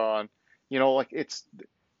Williams is gone. Like it's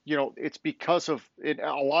because of it.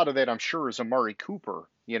 A lot of that, I'm sure, is Amari Cooper.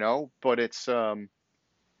 But it's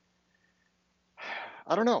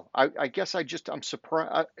I don't know. I guess I'm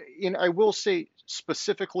surprised. And I will say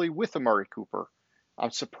specifically with Amari Cooper,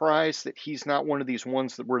 I'm surprised that he's not one of these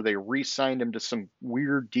ones where they re-signed him to some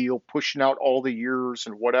weird deal, pushing out all the years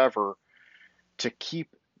and whatever to keep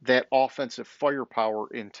that offensive firepower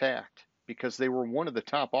intact, because they were one of the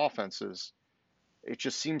top offenses. It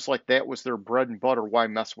just seems like that was their bread and butter. Why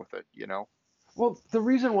mess with it? well, the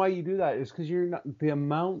reason why you do that is because you're not the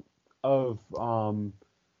amount of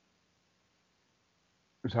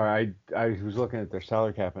sorry, I was looking at their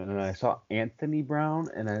salary cap and then I saw Anthony Brown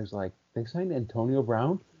and I was like, they signed Antonio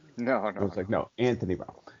Brown? No, I no, was like, no. no, Anthony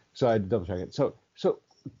Brown. So I had to double check it. So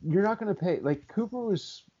you're not going to pay, like Cooper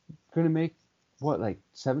was going to make what, like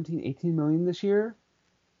 17, 18 million this year,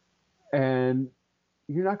 and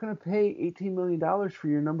you're not going to pay $18 million for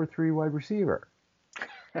your number 3 wide receiver.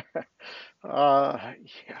 Yeah, I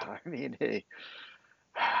mean, hey,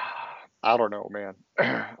 I don't know, man.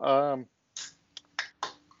 um,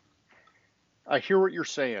 I hear what you're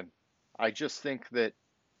saying. I just think that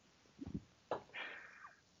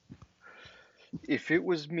If it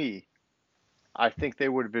was me, I think they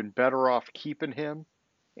would have been better off keeping him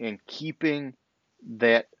and keeping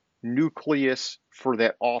that nucleus for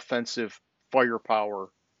that offensive firepower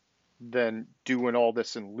than doing all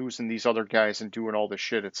this and losing these other guys and doing all this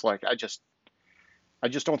shit. It's like I just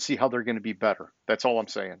don't see how they're going to be better. That's all I'm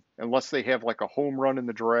saying. Unless they have like a home run in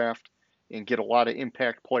the draft and get a lot of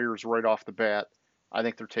impact players right off the bat, I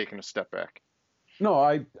think they're taking a step back. No,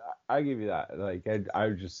 I give you that. Like I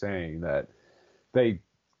was just saying that they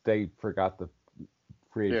they forgot the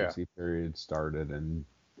free Yeah. agency period started, and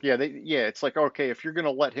Yeah, it's like okay, if you're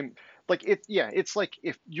gonna let him like it yeah, it's like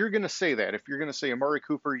if you're gonna say that, if you're gonna say Amari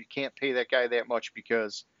Cooper, you can't pay that guy that much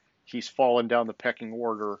because he's fallen down the pecking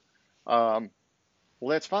order, um, well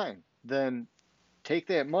that's fine. Then take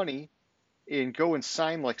that money and go and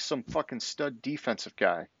sign like some fucking stud defensive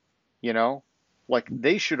guy, you know? Like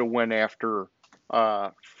they should have went after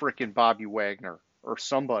frickin' Bobby Wagner or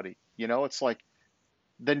somebody, you know? It's like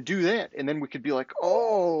then do that, and then we could be like,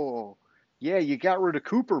 oh, yeah, you got rid of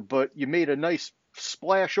Cooper, but you made a nice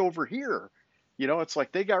splash over here. You know, it's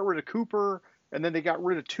like they got rid of Cooper, and then they got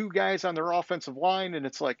rid of two guys on their offensive line, and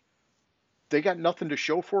it's like they got nothing to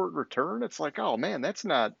show for it in return. It's like, oh man, that's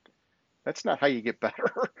not how you get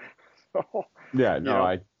better. So, yeah, you no, know,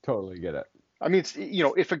 I totally get it. I mean,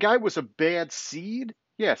 if a guy was a bad seed,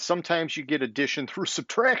 yeah, sometimes you get addition through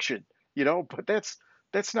subtraction. But that's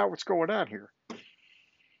not what's going on here.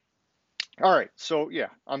 All right, so yeah,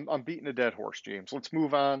 I'm beating a dead horse, James. Let's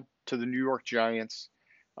move on to the New York Giants.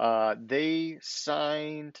 They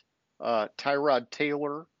signed Tyrod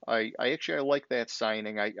Taylor. I like that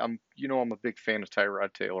signing. I'm a big fan of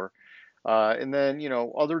Tyrod Taylor. And then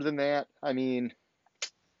other than that, I mean,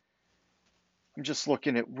 I'm just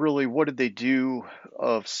looking at really what did they do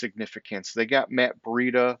of significance. They got Matt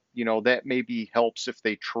Breida. That maybe helps if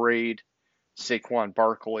they trade Saquon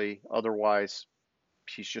Barkley. Otherwise,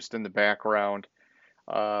 he's just in the background.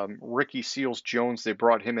 Ricky Seals Jones, they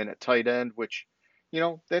brought him in at tight end, which,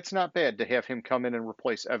 that's not bad to have him come in and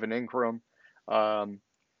replace Evan Ingram. Um,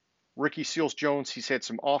 Ricky Seals Jones, he's had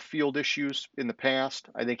some off field issues in the past.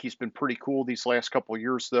 I think he's been pretty cool these last couple of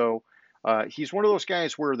years, though. He's one of those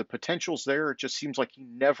guys where the potential's there. It just seems like he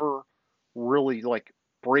never really like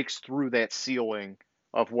breaks through that ceiling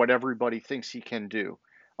of what everybody thinks he can do.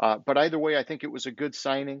 But either way, I think it was a good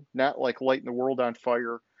signing, not like lighting the world on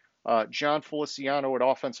fire. John Feliciano at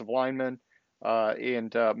offensive lineman,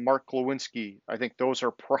 and Mark Glowinski. I think those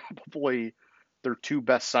are probably their two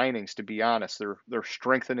best signings, to be honest. They're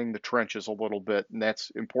strengthening the trenches a little bit, and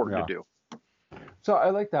that's important to Yeah. do. So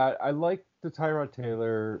I like that. I like the Tyrod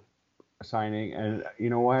Taylor signing, and you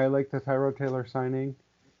know why I like the Tyrod Taylor signing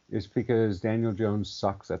is because Daniel Jones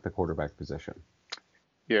sucks at the quarterback position,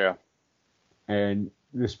 Yeah, and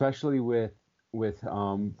especially with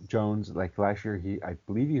Jones, like last year, I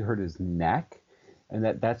believe he hurt his neck, and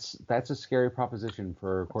that's a scary proposition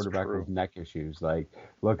for a that's quarterback true. with neck issues. Like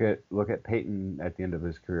look at Peyton at the end of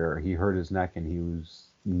his career, he hurt his neck and he was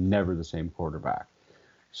never the same quarterback.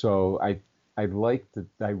 So I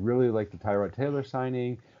really like the Tyrod Taylor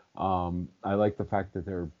signing. I like the fact that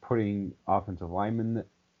they're putting offensive linemen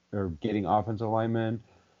or getting offensive linemen.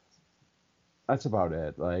 That's about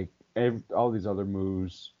it. Like all these other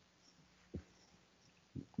moves,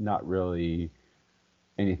 not really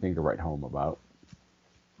anything to write home about.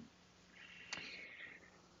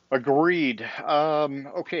 Agreed.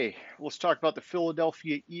 Okay, let's talk about the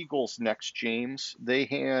Philadelphia Eagles next, James. They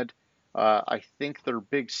had, I think their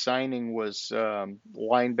big signing was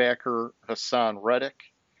linebacker Hassan Reddick.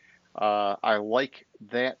 I like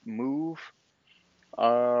that move.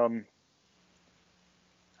 Um,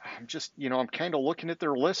 I'm kind of looking at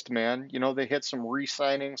their list, man. They had some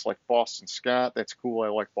re-signings like Boston Scott. That's cool. I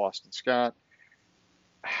like Boston Scott.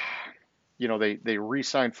 They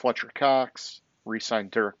re-signed Fletcher Cox,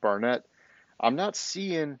 re-signed Derek Barnett. I'm not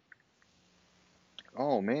seeing.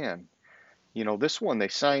 Oh man, this one they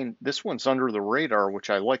signed. This one's under the radar, which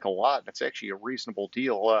I like a lot. It's actually a reasonable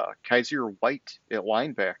deal. Kaiser White at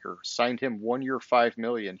linebacker signed him 1 year, 5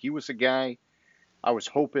 million. He was a guy I was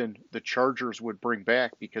hoping the Chargers would bring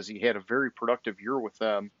back because he had a very productive year with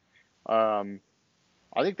them. Um,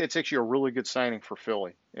 I think that's actually a really good signing for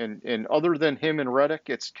Philly. And other than him and Reddick,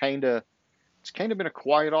 it's kind of been a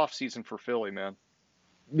quiet off season for Philly, man.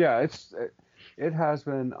 Yeah, it has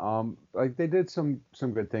been like they did some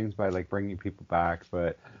good things by like bringing people back,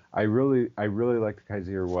 but I really like the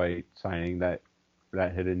Kaiser White signing that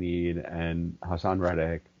hit a need and Hassan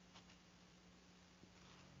Reddick.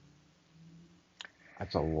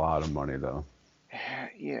 That's a lot of money though.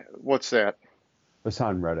 Yeah, what's that?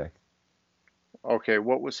 Hassan Reddick. Okay,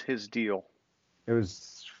 what was his deal? It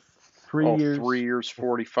was 3 Oh, years, 3 years,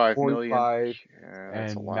 45 million. 45, Yeah,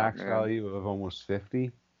 that's a and lot, max man. value of almost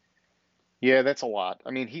 50. Yeah, that's a lot.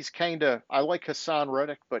 I mean, he's kind of, I like Hassan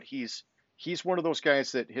Reddick, but he's one of those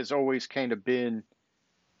guys that has always kind of been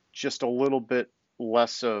just a little bit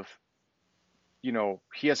less of,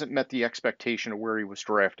 he hasn't met the expectation of where he was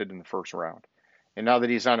drafted in the first round. And now that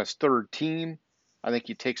he's on his third team, I think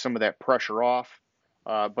you take some of that pressure off.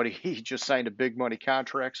 But he just signed a big money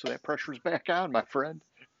contract, so that pressure's back on, my friend.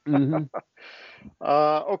 Mm-hmm.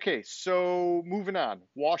 Okay, so moving on.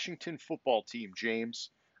 Washington football team, James.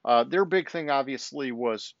 Their big thing obviously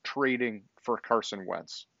was trading for Carson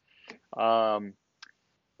Wentz. Um,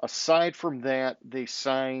 Aside from that, they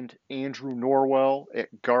signed Andrew Norwell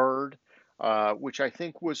at guard, which I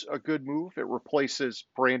think was a good move. It replaces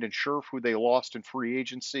Brandon Scherf, who they lost in free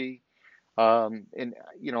agency. And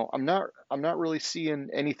I'm not really seeing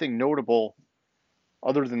anything notable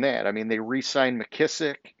other than that. I mean, they re-signed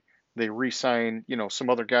McKissick, they re-signed, some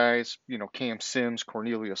other guys, Cam Sims,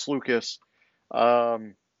 Cornelius Lucas.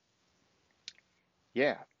 Um,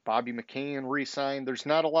 yeah, Bobby McCain re-signed. There's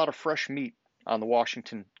not a lot of fresh meat on the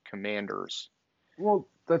Washington Commanders. Well,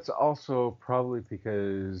 that's also probably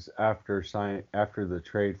because after the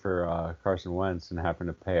trade for Carson Wentz and having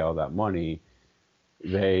to pay all that money,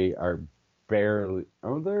 they are barely.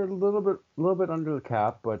 Oh, they're a little bit under the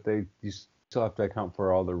cap, but you still have to account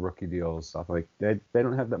for all the rookie deals stuff. Like they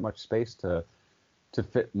don't have that much space to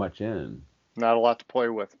fit much in. Not a lot to play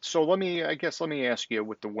with. So let me ask you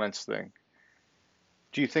with the Wentz thing.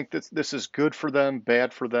 Do you think that this is good for them,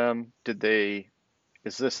 bad for them?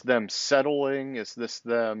 Is this them settling? Is this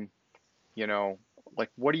them, you know,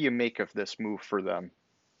 what do you make of this move for them?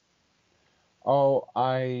 Oh,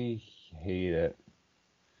 I hate it.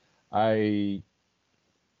 I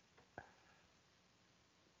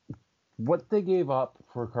What they gave up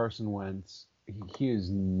for Carson Wentz, he is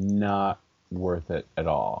not worth it at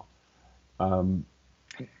all. Um,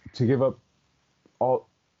 to give up all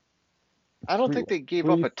I don't three think they gave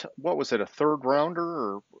up three what was it, a third rounder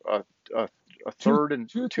or a, a two third and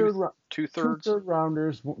two two third rou- two two thirds? third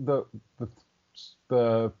rounders. The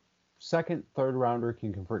the second third rounder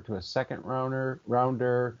can convert to a second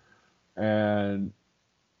rounder, and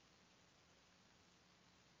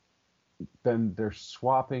then they're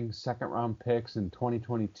swapping second round picks in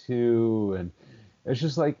 2022, and it's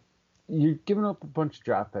just like you're giving up a bunch of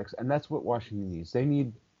draft picks, and that's what Washington needs. They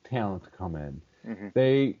need talent to come in. Hmm.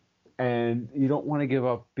 They and you don't want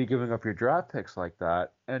to be giving up your draft picks like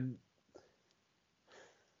that,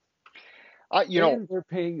 Uh, you know, and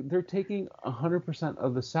they're taking 100%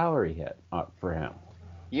 of the salary hit for him.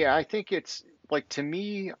 yeah, I think it's like to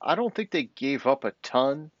me, I don't think they gave up a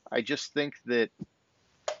ton. I just think that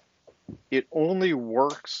it only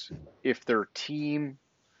works if their team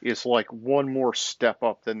is like one more step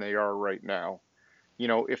up than they are right now.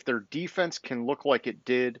 If their defense can look like it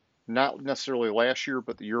did, not necessarily last year,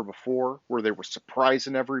 but the year before, where they were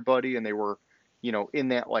surprising everybody and they were, in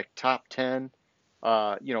that like top 10,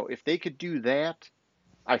 if they could do that,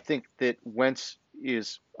 I think that Wentz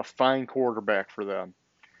is a fine quarterback for them.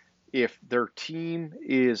 If their team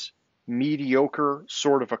is mediocre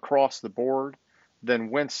sort of across the board, then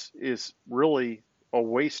Wentz is really a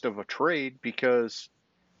waste of a trade because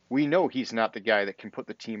we know he's not the guy that can put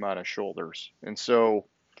the team on his shoulders. And so,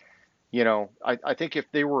 I think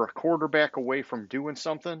if they were a quarterback away from doing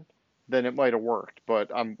something, then it might have worked.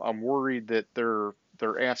 But I'm worried that they're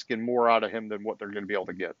asking more out of him than what they're going to be able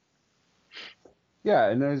to get. Yeah,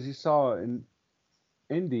 and as you saw in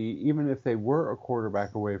Indy, even if they were a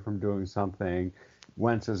quarterback away from doing something,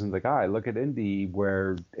 Wentz isn't the guy. Look at Indy,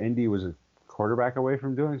 where Indy was a quarterback away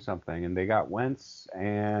from doing something, and they got Wentz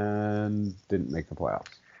and didn't make the playoffs.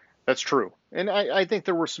 That's true. And I think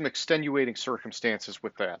there were some extenuating circumstances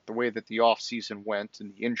with that, the way that the offseason went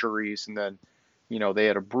and the injuries, and then, they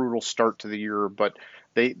had a brutal start to the year, but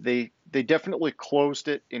they definitely closed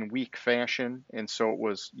it in weak fashion, and so it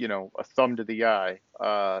was, a thumb to the eye,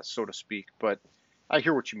 so to speak. But I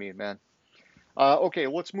hear what you mean, man. Okay,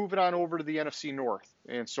 let's move it on over to the NFC North.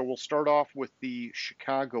 And so we'll start off with the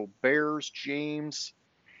Chicago Bears, James.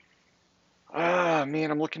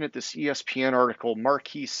 Man, I'm looking at this ESPN article.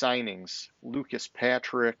 Marquee signings: Lucas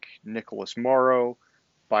Patrick, Nicholas Morrow,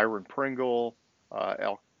 Byron Pringle,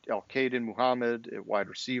 Al Qaeda Muhammad at wide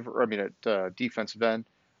receiver. I mean, at defensive end.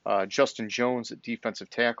 Justin Jones at defensive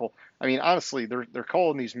tackle. I mean, honestly, they're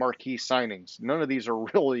calling these marquee signings. None of these are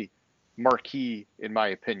really marquee, in my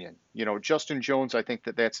opinion. Justin Jones, I think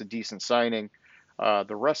that that's a decent signing.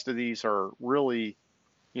 The rest of these are really,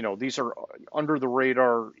 these are under the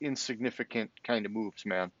radar, insignificant kind of moves,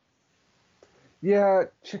 man. Yeah,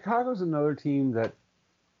 Chicago's another team that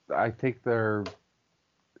I think they're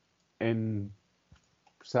in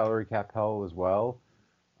salary cap hell as well.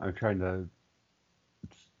 I'm trying to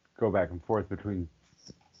go back and forth between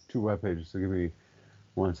two web pages, so give me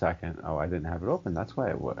 1 second. Oh, I didn't have it open. That's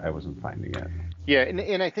why I wasn't finding it. Yeah,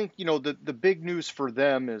 and I think, the big news for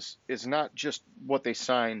them is not just what they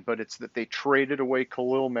signed, but it's that they traded away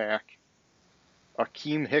Khalil Mack,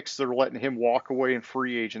 Akeem Hicks, they're letting him walk away in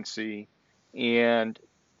free agency. And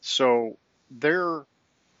so they're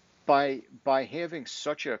by having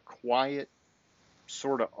such a quiet,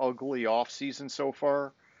 sort of ugly offseason so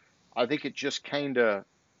far, I think it just kind of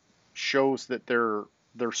shows that they're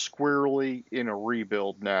squarely in a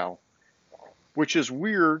rebuild now, which is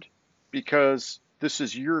weird because this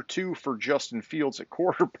is year two for Justin Fields at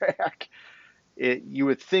quarterback. You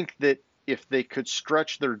would think that if they could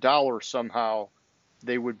stretch their dollar somehow,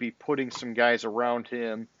 they would be putting some guys around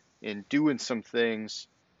him and doing some things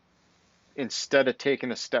instead of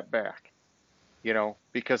taking a step back,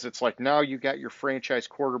 because it's like now you got your franchise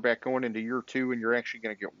quarterback going into year two and you're actually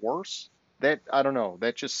going to get worse. That, I don't know.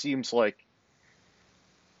 That just seems like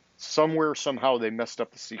somewhere, somehow they messed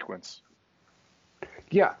up the sequence.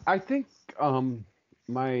 Yeah, I think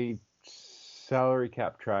my salary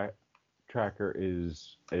cap tracker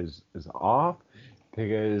is off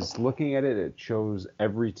because looking at it, it shows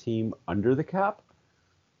every team under the cap.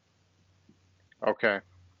 Okay.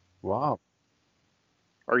 Wow.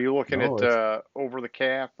 Are you looking No, at it's Over the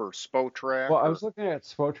Cap or Spotrac well, I or? was looking at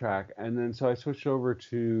Spotrac, and then so I switched over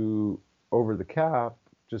to Over the Cap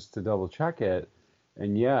just to double check it,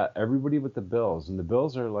 and yeah, everybody but the Bills, and the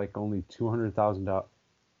Bills are like only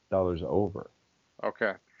 $200,000 over.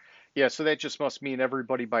 Okay. Yeah, so that just must mean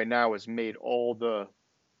everybody by now has made all the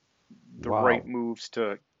right Wow. moves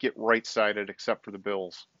to get right-sided except for the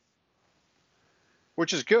Bills,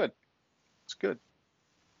 which is good. It's good.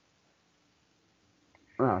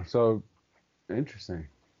 Ah, so interesting.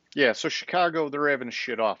 Yeah, so Chicago, they're having a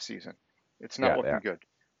shit off season. It's not Yeah, looking yeah. good,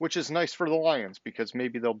 which is nice for the Lions because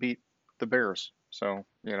maybe they'll beat the Bears. So,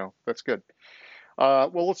 that's good.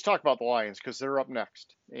 Well, let's talk about the Lions because they're up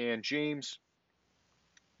next. And James,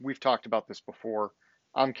 we've talked about this before.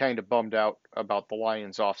 I'm kind of bummed out about the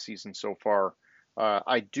Lions offseason so far.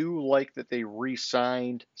 I do like that they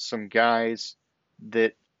re-signed some guys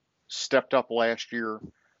that stepped up last year,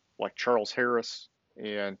 like Charles Harris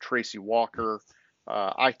and Tracy Walker.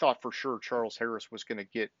 I thought for sure Charles Harris was going to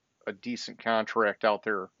get a decent contract out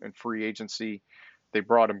there in free agency. They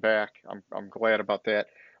brought him back. I'm glad about that.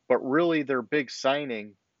 But really, their big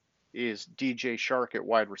signing is DJ Shark at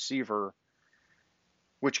wide receiver,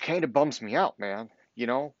 which kind of bums me out, man. I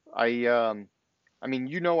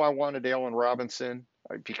mean, I wanted Allen Robinson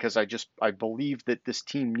because I believe that this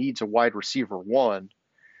team needs a wide receiver one.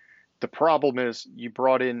 The problem is you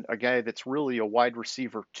brought in a guy that's really a wide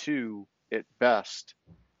receiver two at best,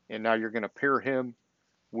 and now you're going to pair him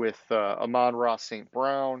with Amon-Ra St.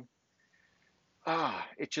 Brown.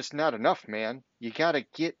 It's just not enough, man. You got to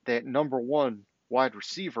get that number one wide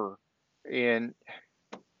receiver, and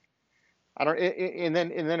I don't. And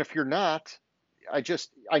then if you're not, I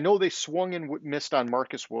know they swung and missed on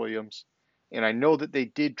Marcus Williams, and I know that they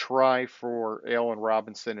did try for Allen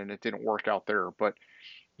Robinson and it didn't work out there. But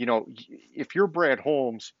if you're Brad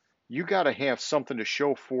Holmes, you got to have something to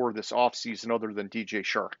show for this offseason other than DJ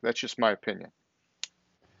Shark. That's just my opinion.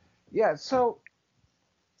 Yeah, so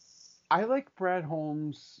I like Brad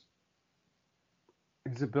Holmes,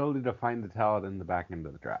 his ability to find the talent in the back end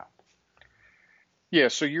of the draft. Yeah,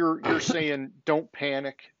 so you're saying don't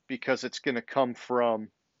panic because it's going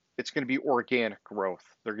to be organic growth.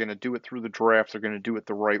 They're going to do it through the draft. They're going to do it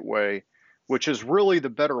the right way, which is really the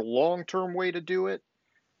better long-term way to do it.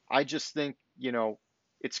 I just think,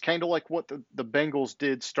 it's kind of like what the Bengals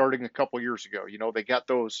did starting a couple years ago. They got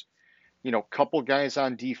those, couple guys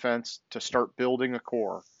on defense to start building a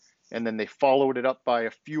core. And then they followed it up by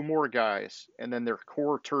a few more guys. And then their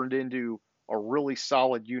core turned into a really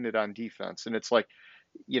solid unit on defense. And it's like,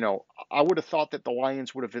 I would have thought that the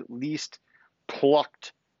Lions would have at least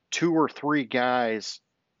plucked two or three guys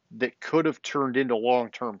that could have turned into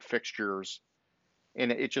long-term fixtures,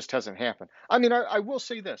 and it just hasn't happened. I mean, I will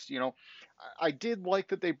say this, I did like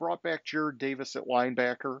that they brought back Jared Davis at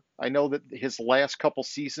linebacker. I know that his last couple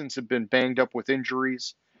seasons have been banged up with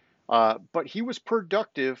injuries, but he was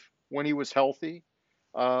productive when he was healthy.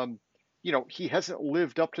 Um, he hasn't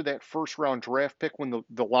lived up to that first round draft pick when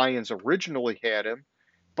the Lions originally had him,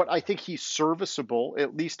 but I think he's serviceable,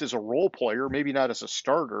 at least as a role player, maybe not as a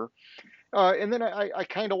starter. And then I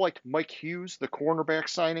kind of liked Mike Hughes, the cornerback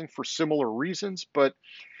signing, for similar reasons, but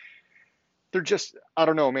they're just, I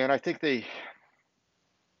don't know, man. I think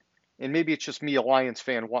And maybe it's just me, a Lions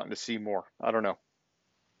fan, wanting to see more. I don't know.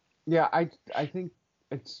 Yeah, I think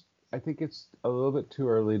it's I think it's a little bit too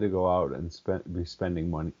early to go out and be spending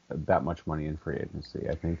money that much money in free agency.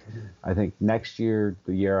 I think next year,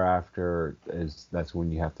 the year after that's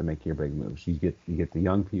when you have to make your big moves. You get the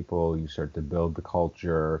young people, you start to build the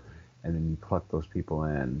culture, and then you pluck those people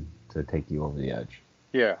in to take you over the edge.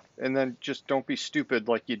 Yeah, and then just don't be stupid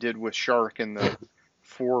like you did with Shark in the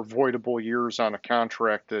 4 voidable years on a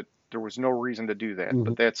contract that there was no reason to do that. Hmm.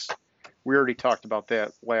 But we already talked about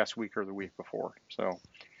that last week or the week before. So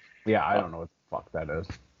Yeah, I uh, don't know what the fuck that is.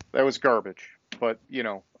 that was garbage. But,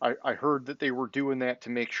 I heard that they were doing that to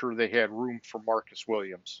make sure they had room for Marcus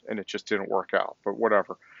Williams, and it just didn't work out. But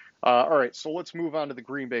whatever. All right, so let's move on to the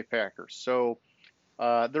Green Bay Packers. So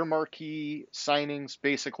their marquee signings,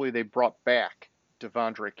 basically, they brought back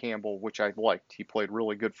Devondre Campbell, which I liked. He played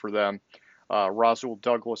really good for them. Rasul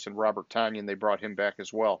Douglas and Robert Tonyan, they brought him back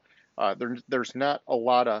as well. There's not a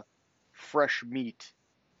lot of fresh meat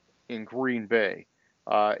in Green Bay.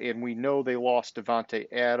 And we know they lost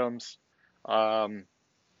Devontae Adams. Um,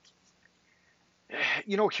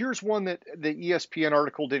 here's one that the ESPN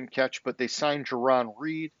article didn't catch, but they signed Jerron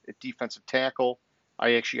Reed at defensive tackle.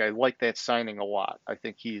 I like that signing a lot. I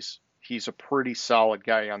think he's a pretty solid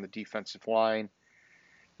guy on the defensive line.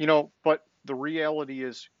 But the reality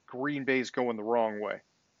is Green Bay's going the wrong way.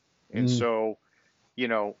 And Mm, so, you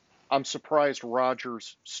know, I'm surprised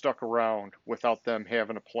Rodgers stuck around without them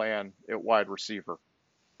having a plan at wide receiver.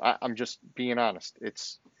 I'm just being honest.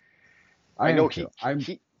 I I am know too.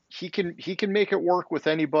 he he can make it work with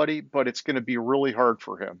anybody, but it's going to be really hard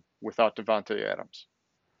for him without Devontae Adams.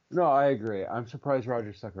 No, I agree. I'm surprised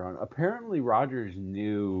Rogers stuck around. Apparently, Rogers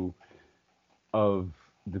knew of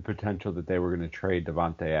the potential that they were going to trade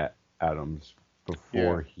Adams Yeah,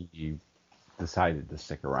 before he decided to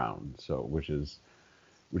stick around. So, which is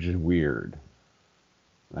weird.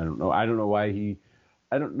 I don't know. I don't know why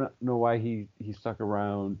he stuck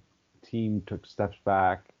around. Team took steps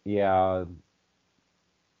back. Yeah,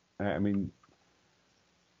 I mean,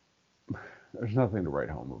 there's nothing to write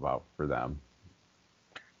home about for them.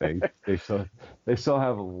 They they still they still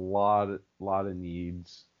have a lot of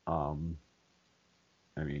needs.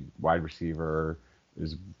 I mean, wide receiver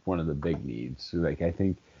is one of the big needs. So, like I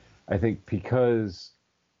think because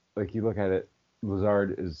like you look at it,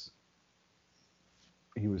 Lazard is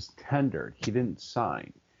he was tendered. He didn't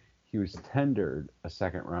sign. He was tendered a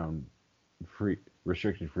second round free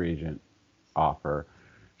restricted free agent offer.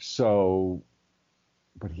 So,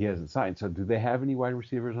 but he hasn't signed. So, do they have any wide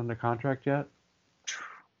receivers under contract yet?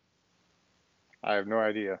 I have no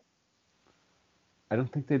idea. I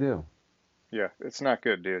don't think they do. Yeah, it's not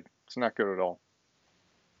good, dude. It's not good at all.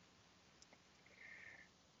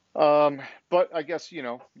 But I guess,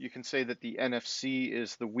 you can say that the NFC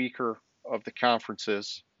is the weaker of the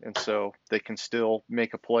conferences, and so they can still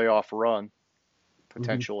make a playoff run Hmm.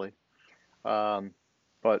 potentially. Um,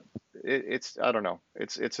 but I don't know.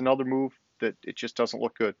 It's another move that it just doesn't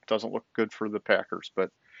look good. Doesn't look good for the Packers.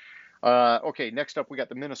 But okay, next up we got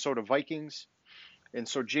the Minnesota Vikings. And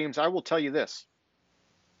so James, I will tell you this.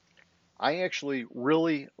 I actually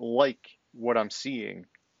really like what I'm seeing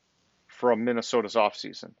from Minnesota's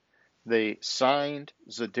offseason. They signed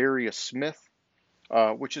Zadarius Smith,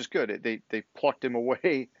 which is good. They plucked him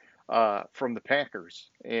away from the Packers,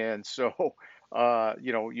 and so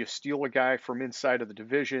you steal a guy from inside of the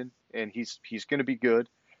division, and he's going to be good.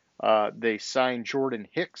 They signed Jordan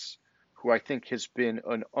Hicks, who I think has been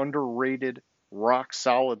an underrated, rock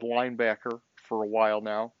solid linebacker for a while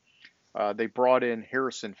now. They brought in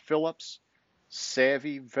Harrison Phillips,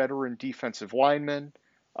 savvy veteran defensive lineman.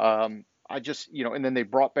 And then they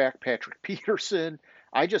brought back Patrick Peterson.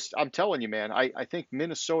 I'm telling you, man, I think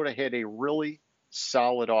Minnesota had a really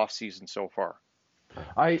solid offseason so far.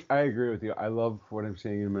 I agree with you. I love what I'm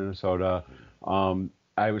seeing in Minnesota.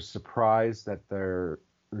 I was surprised that their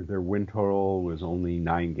win total was only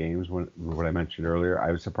 9 games. What I mentioned earlier,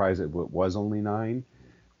 I was surprised it was only 9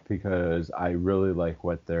 because I really like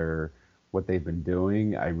what they've been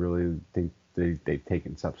doing. I really think they've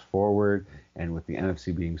taken steps forward, and with the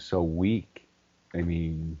NFC being so weak, I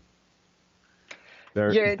mean,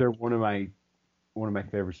 Yeah, they're one of my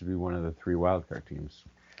favorites to be one of the 3 wildcard teams.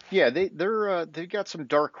 yeah, they've got some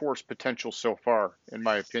dark horse potential so far, in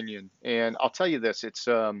my opinion. And I'll tell you this, it's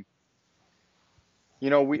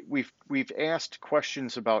we've asked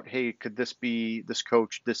questions about, hey, could this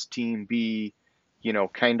coach, this team be,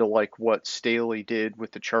 kind of like what Staley did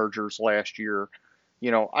with the Chargers last year?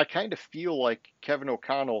 I kind of feel like Kevin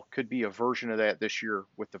O'Connell could be a version of that this year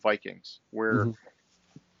with the Vikings, where Hmm.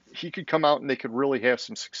 he could come out and they could really have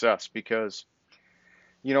some success because,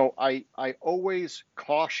 I always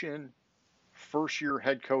caution first year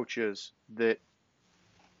head coaches that,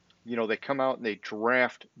 they come out and they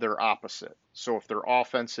draft their opposite. So if they're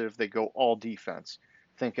offensive, they go all defense,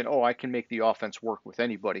 thinking, oh, I can make the offense work with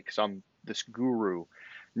anybody because I'm this guru.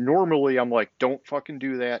 Normally, I'm like, don't fucking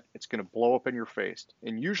do that. It's going to blow up in your face.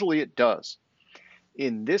 And usually it does.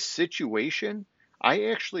 In this situation, I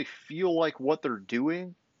actually feel like what they're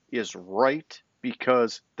doing is right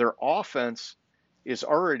because their offense is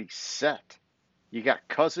already set. You got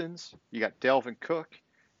Cousins, you got Dalvin Cook,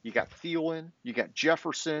 you got Thielen, you got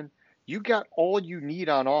Jefferson. You got all you need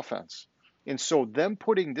on offense. And so them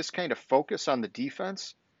putting this kind of focus on the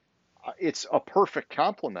defense, it's a perfect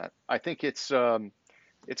complement. I think it's going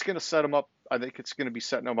to set them up. I think it's going to be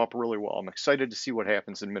setting them up really well. I'm excited to see what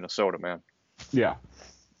happens in Minnesota, man. Yeah.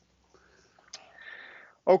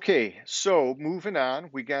 Okay, so moving on,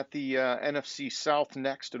 we got the NFC South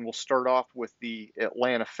next, and we'll start off with the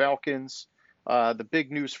Atlanta Falcons. The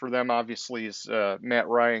big news for them, obviously, is Matt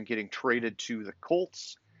Ryan getting traded to the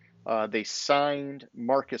Colts. They signed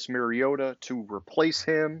Marcus Mariota to replace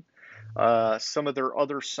him. Some of their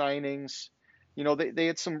other signings, they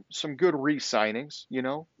had some good re-signings.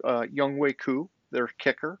 Younghoe Koo, their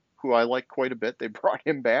kicker, who I like quite a bit. They brought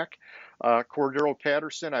him back. Cordero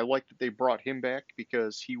Patterson, I like that they brought him back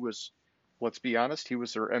because he was, let's be honest, he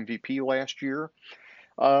was their MVP last year.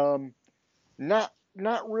 Um, not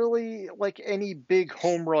really like any big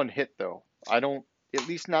home run hit though. I don't, at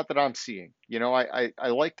least not that I'm seeing. I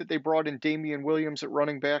like that they brought in Damian Williams at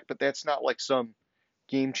running back, but that's not like some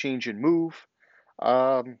game changing move.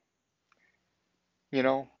 Um, you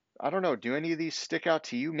know, I don't know. Do any of these stick out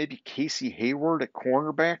to you? Maybe Casey Hayward at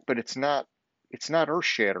cornerback, but it's not earth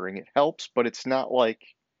shattering. It helps, but it's not like,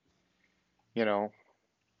 you know,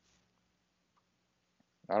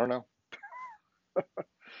 I don't know.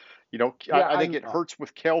 Yeah, I think it hurts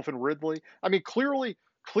with Calvin Ridley. I mean, clearly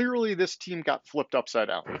this team got flipped upside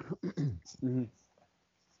down. Mhm.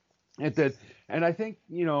 It did. And I think,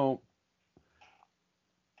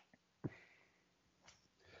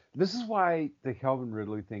 this is why the Calvin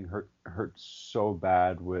Ridley thing hurts so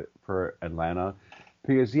bad for Atlanta.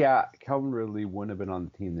 Because yeah, Calvin Ridley wouldn't have been on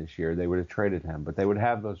the team this year. They would have traded him, but they would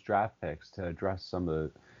have those draft picks to address some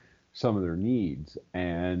of their needs,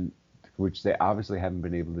 and which they obviously haven't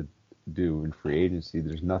been able to do in free agency.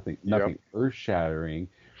 There's nothing Yep. earth shattering.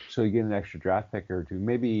 So you get an extra draft pick or two,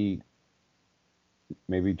 maybe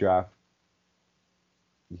draft,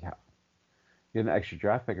 yeah, get an extra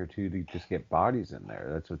draft pick or two to just get bodies in there.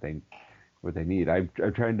 That's what they need. I'm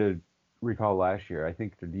trying to recall last year. I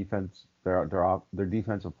think their defense, their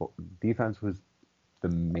defense was the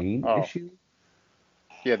main Oh, issue.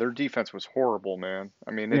 yeah, their defense was horrible, man.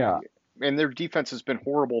 I mean, Yeah. and their defense has been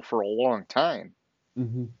horrible for a long time.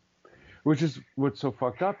 hmm Which is what's so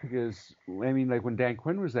fucked up because I mean, like when Dan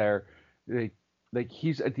Quinn was there, like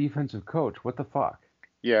he's a defensive coach. What the fuck?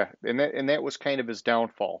 Yeah, and that was kind of his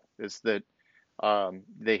downfall is that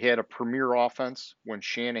they had a premier offense when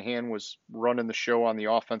Shanahan was running the show on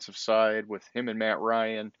the offensive side with him and Matt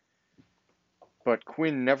Ryan, but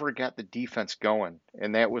Quinn never got the defense going,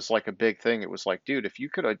 and that was like a big thing. It was like, dude, if you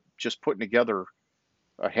could have just put together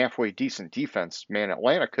a halfway decent defense, man,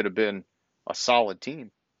 Atlanta could have been a solid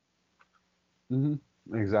team. hmm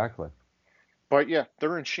Exactly. But yeah,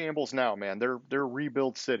 they're in shambles now, man. They're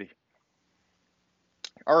rebuild city.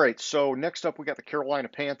 All right, so next up we got the Carolina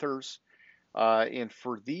Panthers, and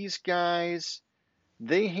for these guys,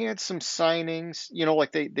 they had some signings.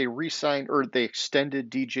 Like they re-signed or they extended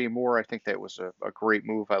DJ Moore. I think that was a great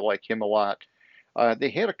move. I like him a lot. They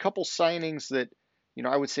had a couple signings that,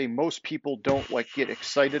 I would say most people don't like get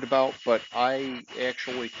excited about, but I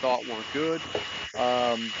actually thought were good.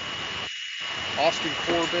 Um, Austin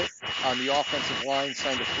Corbett on the offensive line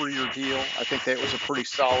signed a 3-year deal. I think that was a pretty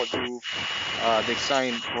solid move. They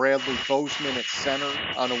signed Bradley Bozeman at center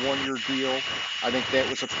on a 1-year deal. I think that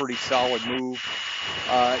was a pretty solid move.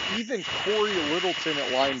 Even Corey Littleton at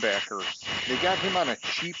linebacker, they got him on a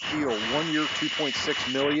cheap deal, 1 year,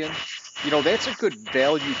 $2.6 million. That's a good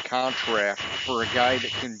valued contract for a guy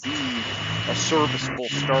that can be a serviceable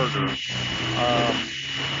starter.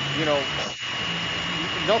 You know,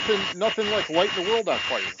 nothing like lighting the world on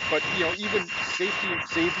fire. But even safety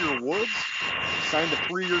Xavier Woods signed a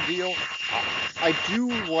 3-year deal. I do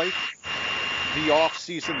like the off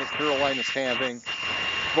season that Carolina's having,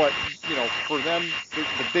 but for them,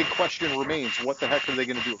 the big question remains: what the heck are they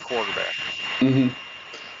going to do at quarterback? hmm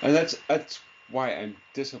And that's why I'm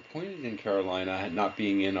disappointed in Carolina not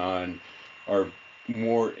being in on or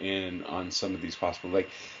more in on some of these possible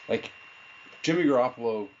like Jimmy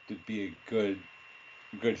Garoppolo would be a good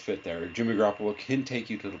good fit there. Jimmy Garoppolo can take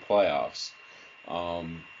you to the playoffs,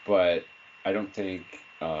 but I don't think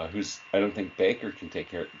I don't think Baker can take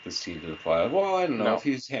this team to the playoffs. Well, I don't know if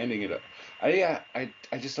No. he's handing it up. I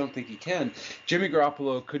just don't think he can. Jimmy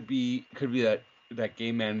Garoppolo could be that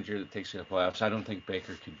game manager that takes you to the playoffs. I don't think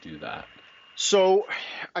Baker could do that. So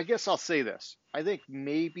I guess I'll say this. I think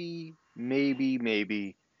maybe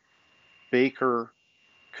Baker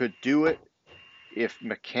could do it if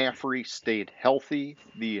McCaffrey stayed healthy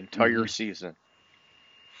the entire Hmm. season,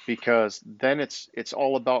 because then it's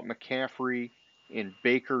all about McCaffrey and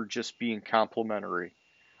Baker just being complementary.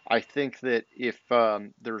 I think that if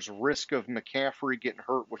there's risk of McCaffrey getting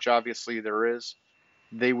hurt, which obviously there is,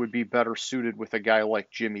 they would be better suited with a guy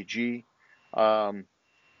like Jimmy G. Um,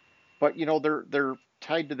 but they're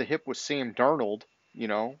tied to the hip with Sam Darnold.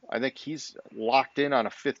 I think he's locked in on a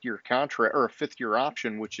 5th-year contract or a 5th-year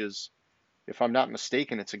option, which is, if I'm not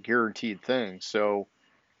mistaken, it's a guaranteed thing. So,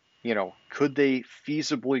 could they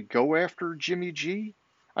feasibly go after Jimmy G?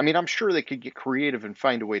 I mean, I'm sure they could get creative and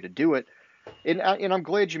find a way to do it. And I'm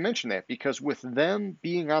glad you mentioned that, because with them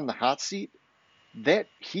being on the hot seat, that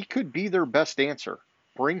he could be their best answer.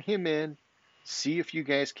 Bring him in, see if you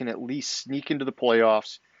guys can at least sneak into the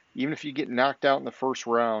playoffs. Even if you get knocked out in the first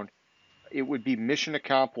round, it would be mission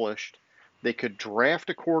accomplished. They could draft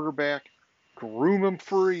a quarterback, groom him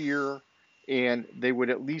for a year, and they would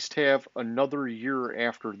at least have another year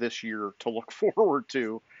after this year to look forward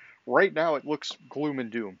to. Right now, it looks gloom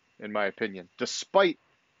and doom, in my opinion, despite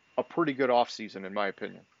a pretty good offseason, in my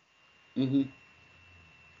opinion. Hmm.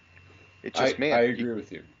 It's just, I man, agree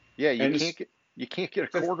with you. yeah, And it's you can't get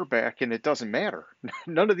a the quarterback, and it doesn't matter.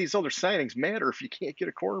 None of these other signings matter if you can't get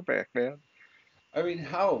a quarterback, man. I mean,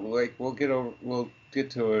 how? Like, we'll get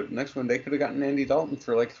to it next one. They could have gotten Andy Dalton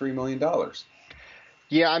for like $3 million.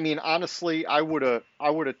 Yeah, I mean, honestly, I would have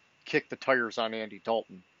kicked the tires on Andy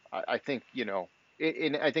Dalton. I think,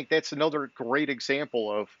 and I think that's another great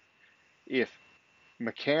example of, if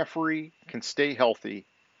McCaffrey can stay healthy,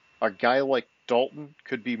 a guy like Dalton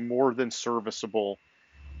could be more than serviceable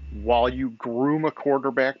while you groom a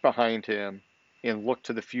quarterback behind him and look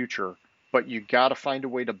to the future. But you got to find a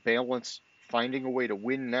way to balance finding a way to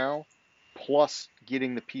win now plus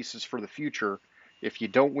getting the pieces for the future. If you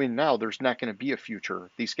don't win now, there's not going to be a future.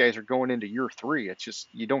 These guys are going into year 3. It's just,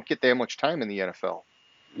 you don't get that much time in the NFL.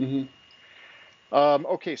 Hmm.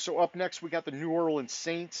 Okay, so up next we got the New Orleans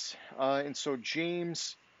Saints, and so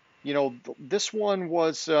James, this one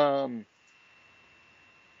was, I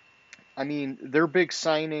mean, their big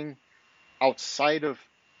signing outside of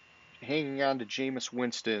hanging on to Jameis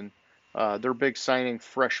Winston. Their big signing,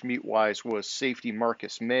 fresh meat wise, was safety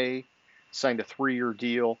Marcus May, signed a 3-year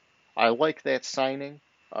deal. I like that signing,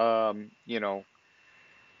 um, you know,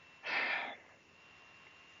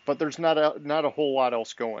 but there's not a whole lot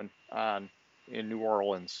else going on in New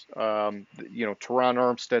Orleans. Teron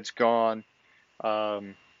Armstead's gone.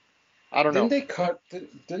 Um, I don't know.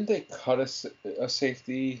 Didn't they cut a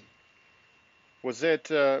safety? Was it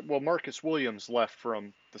well? Marcus Williams left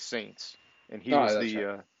from the Saints, and he No, was that's the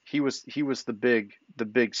right. he was the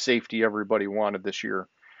big safety everybody wanted this year.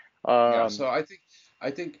 Yeah, Um, so I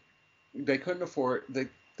think they couldn't afford they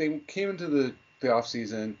came into the off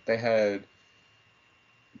season. They had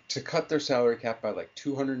to cut their salary cap by like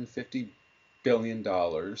 $250 billion.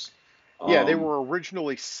 yeah, they Um, were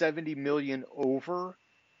originally 70 million over.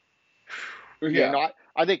 Yeah, no, yeah,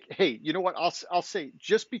 I think. Hey, you know what? I'll say,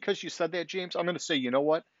 just because you said that, James, I'm going to say, you know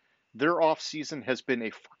what? Their off season has been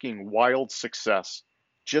a fucking wild success.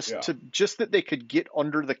 yeah. Just that they could get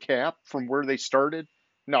under the cap from where they started.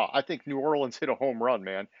 No, I think New Orleans hit a home run,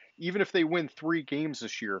 man. Even if they win 3 games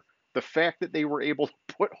this year, the fact that they were able to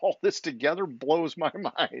put all this together blows my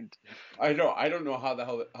mind. I don't know how the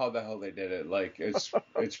hell they did it. Like it's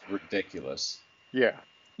ridiculous. Yeah,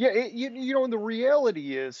 yeah. And the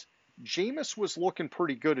reality is, Jameis was looking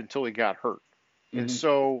pretty good until he got hurt. And Hmm.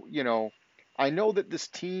 so, I know that this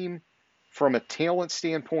team, from a talent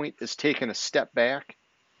standpoint, is taking a step back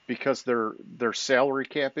because their salary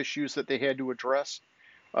cap issues that they had to address.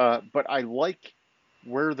 But I like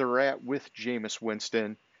where they're at with Jameis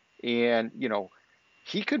Winston, and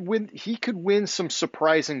he could win some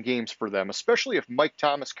surprising games for them, especially if Mike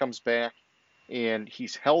Thomas comes back and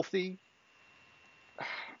he's healthy.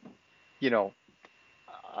 You know,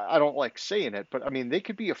 I don't like saying it, but I mean, they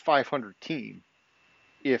could be a 500 team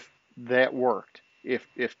if that worked.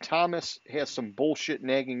 If Thomas has some bullshit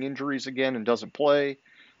nagging injuries again and doesn't play,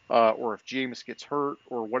 or if Jameis gets hurt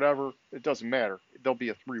or whatever, it doesn't matter. They'll be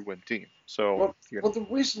a 3-win team. So, Well, the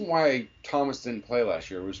reason why Thomas didn't play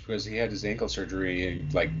last year was because he had his ankle surgery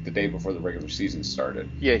like the day before the regular season started.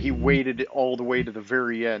 yeah, he waited all the way to the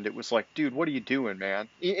very end. It was like, dude, what are you doing, man?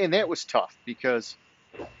 And that was tough because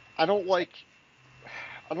I don't like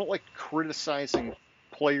I don't like criticizing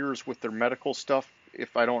players with their medical stuff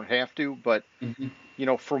if I don't have to, but Hmm.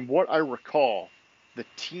 from what I recall, the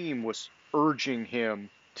team was urging him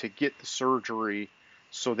to get the surgery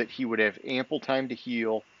so that he would have ample time to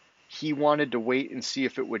heal. He wanted to wait and see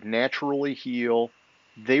if it would naturally heal.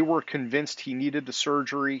 They were convinced he needed the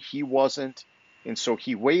surgery. He wasn't. And so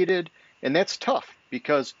he waited. And that's tough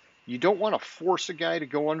because you don't want to force a guy to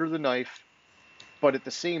go under the knife. But at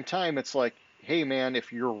the same time, it's like, hey, man,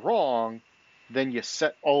 if you're wrong, then you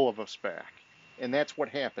set all of us back. And that's what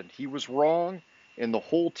happened. He was wrong, and the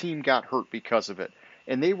whole team got hurt because of it.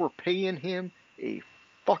 And they were paying him a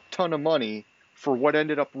fuck ton of money for what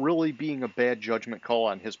ended up really being a bad judgment call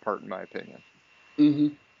on his part, in my opinion. Hmm.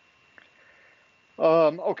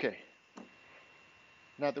 Okay.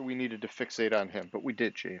 Not that we needed to fixate on him, but we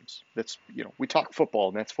did, James. That's, we talk football,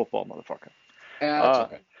 and that's football, motherfucker. That's Uh,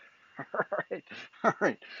 okay. all right. All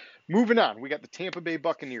right. Moving on. We got the Tampa Bay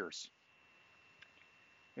Buccaneers.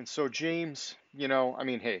 And so, James,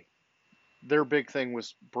 hey, their big thing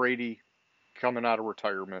was Brady coming out of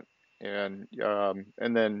retirement, and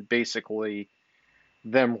then basically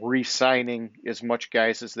them re-signing as much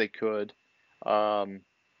guys as they could. Um,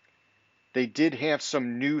 they did have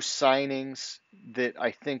some new signings that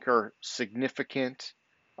I think are significant,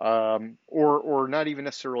 or not even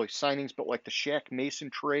necessarily signings, but like the Shaq Mason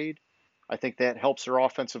trade. I think that helps their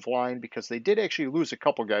offensive line because they did actually lose a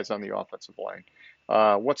couple guys on the offensive line.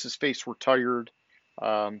 What's his face retired,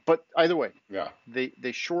 but either way, Yeah.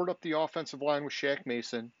 they shored up the offensive line with Shaq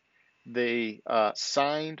Mason. They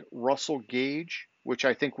signed Russell Gage, which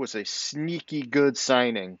I think was a sneaky good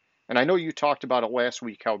signing. And I know you talked about it last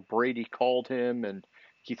week how Brady called him and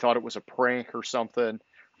he thought it was a prank or something.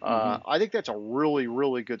 Hmm. I think that's a really,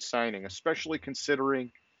 really good signing, especially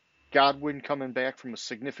considering Godwin coming back from a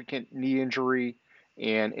significant knee injury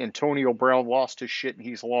and Antonio Brown lost his shit and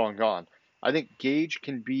he's long gone. I think Gage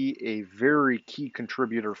can be a very key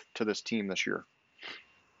contributor to this team this year.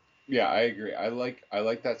 Yeah, I agree. I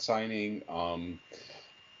like that signing.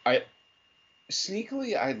 I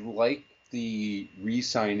sneakily I like the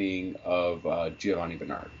re-signing of Giovanni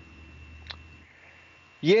Bernard.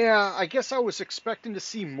 Yeah, I guess I was expecting to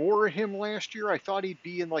see more of him last year. I thought he'd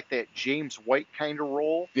be in like that James White kind of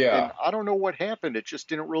role, and Yeah, I don't know what happened. It just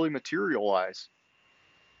didn't really materialize.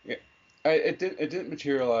 yeah. It didn't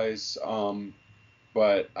materialize.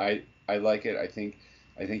 But I like it. I think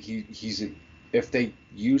he's if they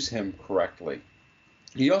use him correctly.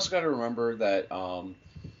 You also got to remember that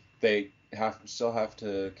they still have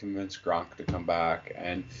to convince Gronk to come back.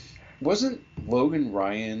 And wasn't Logan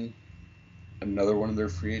Ryan another one of their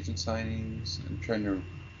free agent signings? I'm trying to.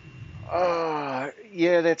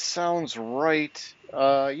 Yeah, that sounds right.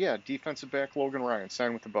 Yeah, defensive back Logan Ryan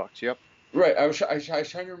signed with the Bucks. Yep. Right. I was trying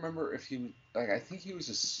to remember if he like I think he was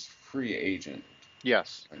a free agent.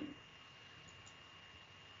 Yes.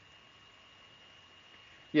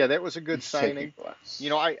 Yeah, that was a good He's taking signing.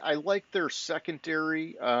 glass. I like their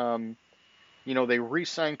secondary. They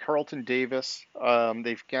re-signed Carlton Davis.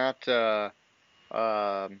 They've got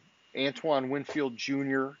Antoine Winfield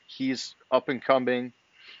Jr. He's up and coming.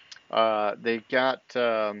 They've got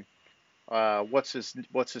what's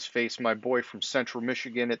his face, my boy from Central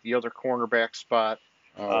Michigan at the other cornerback spot.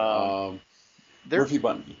 Um, Oh, they're Murphy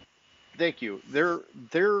Bunton. Thank you. They're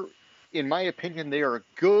in my opinion they are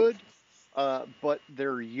good, but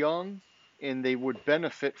they're young and they would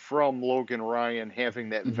benefit from Logan Ryan having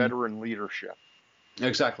that Hmm. veteran leadership.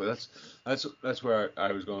 Exactly. That's where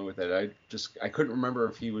I was going with it. I couldn't remember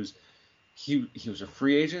if he was a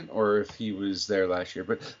free agent or if he was there last year.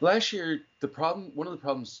 But last year one of the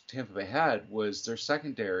problems Tampa Bay had was their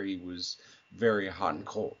secondary was very hot and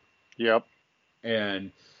cold. Yep.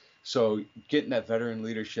 And so getting that veteran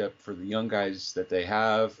leadership for the young guys that they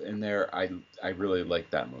have in there, I really like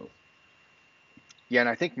that move. Yeah, and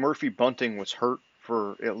I think Murphy Bunting was hurt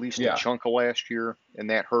for at least a Yeah. chunk of last year, and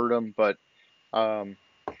that hurt him. But um,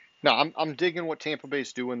 no, I'm digging what Tampa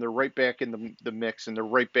Bay's doing. They're right back in the mix, and they're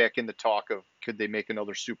right back in the talk of could they make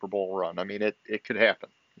another Super Bowl run? I mean, it could happen.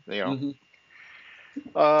 You know. Hmm.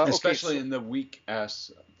 Okay, Especially so in the weak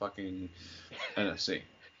ass fucking NFC.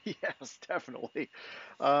 yes, definitely.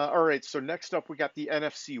 All right, so next up we got the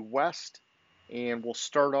NFC West, and we'll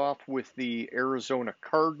start off with the Arizona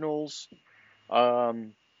Cardinals.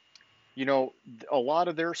 Um, A lot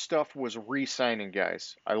of their stuff was re-signing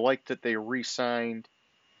guys. I like that they re-signed.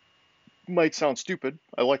 Might sound stupid.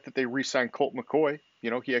 I like that they re-signed Colt McCoy.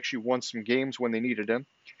 He actually won some games when they needed him.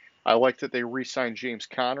 I like that they re-signed James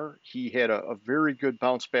Conner. He had a very good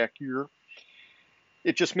bounce back year.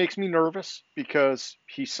 It just makes me nervous because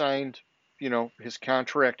he signed, his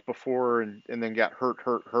contract before and then got hurt.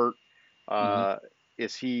 Hmm. Uh,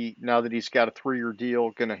 is he, now that he's got a 3-year deal,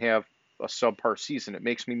 going to have a subpar season? It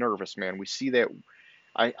makes me nervous, man. We see that.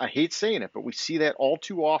 I hate saying it, but we see that all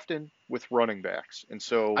too often with running backs. And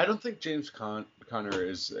so, I don't think Conner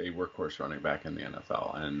is a workhorse running back in the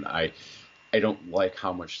NFL, and I don't like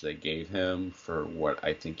how much they gave him for what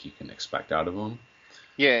I think you can expect out of him.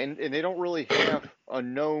 yeah, and they don't really have a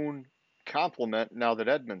known complement now that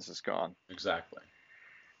Edmonds is gone. Exactly.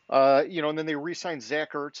 And then they re-signed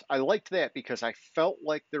Zach Ertz. I liked that because I felt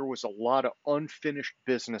like there was a lot of unfinished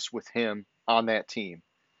business with him on that team.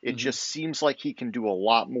 It Hmm. just seems like he can do a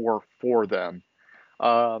lot more for them.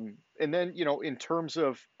 And then, in terms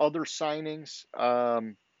of other signings,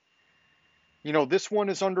 this one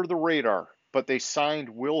is under the radar, but they signed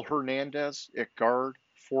Will Hernandez at guard,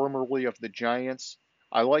 formerly of the Giants.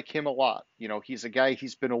 I like him a lot. He's a guy,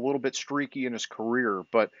 he's been a little bit streaky in his career,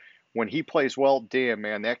 but when he plays well, damn,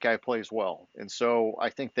 man, that guy plays well. And so I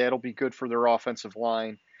think that'll be good for their offensive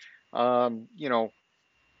line. Um, you know,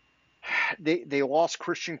 they lost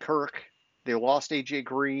Christian Kirk. They lost AJ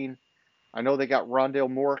Green. I know they got Rondale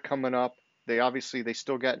Moore coming up. They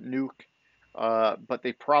still got Nuke, but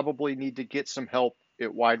they probably need to get some help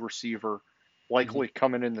at wide receiver, Hmm. likely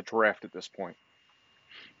coming in the draft at this point.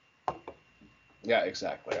 Yeah,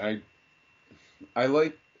 exactly. I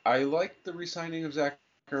like the re-signing of Zach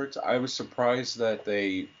Ertz. I was surprised that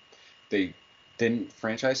they didn't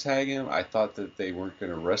franchise tag him. I thought that they weren't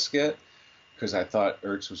going to risk it because I thought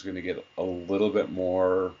Ertz was going to get a little bit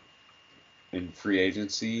more in free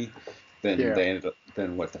agency Yeah.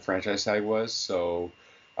 than what the franchise tag was. So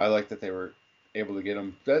I like that they were able to get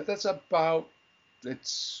him. It's about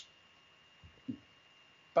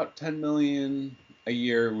 10 million a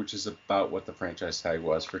year, which is about what the franchise tag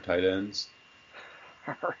was for tight ends.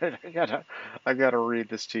 All right, I gotta read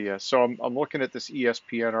this to you. So I'm looking at this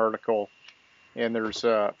ESPN article, and there's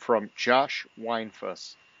from Josh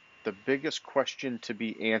Weinfuss, the biggest question to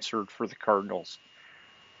be answered for the Cardinals.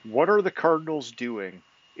 What are the Cardinals doing?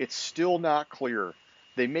 It's still not clear.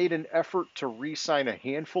 They made an effort to re sign a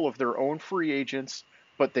handful of their own free agents,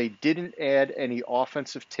 but they didn't add any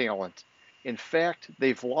offensive talent. In fact,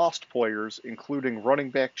 they've lost players, including running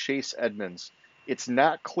back Chase Edmonds. It's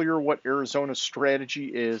not clear what Arizona's strategy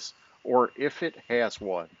is or if it has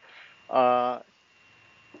one. Uh,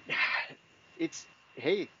 it's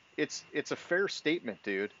hey, it's a fair statement,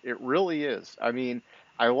 dude. It really is. I mean,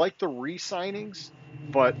 I like the re-signings,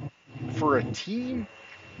 but for a team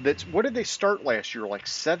that's, what did they start last year? Like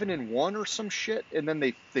 7-1 or some shit, and then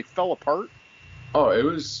they fell apart. Oh, it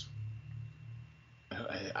was.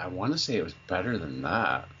 I want to say it was better than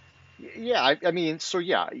that. Yeah, I mean, so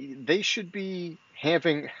yeah, they should be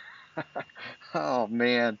having. Oh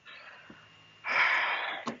man,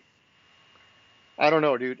 I don't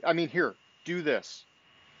know, dude. I mean, here, do this.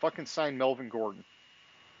 Fucking sign Melvin Gordon.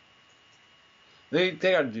 They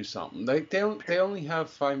got to do something. They only have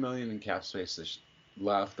 5 million in cap space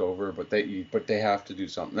left over, but they have to do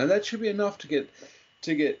something, and that should be enough to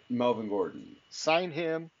get Melvin Gordon. Sign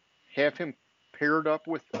him, have him paired up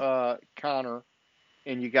with Connor,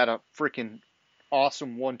 and you got a freaking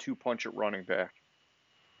awesome 1-2 punch at running back.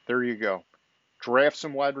 There you go. Draft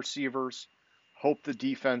some wide receivers. Hope the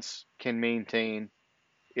defense can maintain.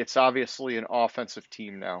 It's obviously an offensive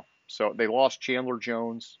team now. So they lost Chandler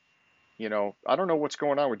Jones. I don't know what's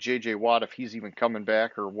going on with J.J. Watt, if he's even coming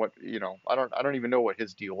back or what. I don't even know what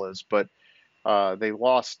his deal is. But they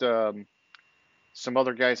lost some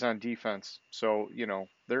other guys on defense. So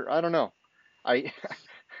they're, I don't know. I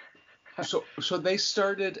So they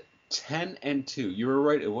started 10-2. You were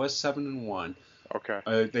right. It was 7-1. Okay.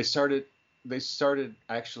 They started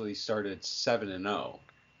 7-0.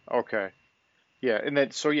 Okay. Yeah, and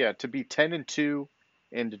then so yeah, to be 10-2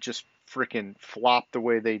 and to just freaking flop the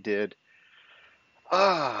way they did.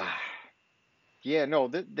 Ah, yeah, no,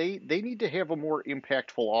 they need to have a more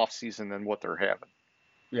impactful offseason than what they're having.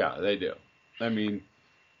 Yeah, they do. I mean,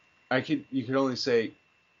 you could only say,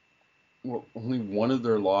 well, only one of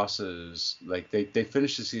their losses, like they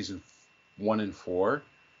finished the season 1-4,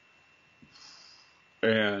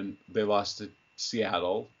 and they lost to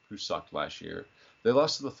Seattle, who sucked last year. They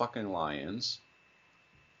lost to the fucking Lions,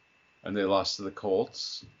 and they lost to the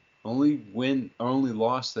Colts. Only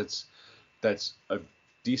loss that's a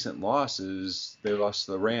decent losses. They lost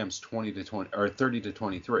to the Rams 20-20 or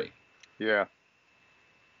 30-23. Yeah.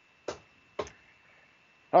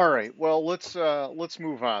 All right. Well, let's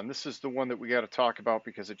move on. This is the one that we got to talk about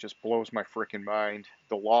because it just blows my freaking mind.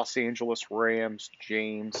 The Los Angeles Rams,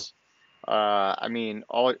 James. I mean,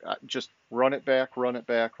 just run it back, run it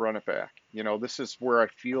back, run it back. You know, this is where I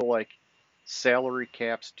feel like salary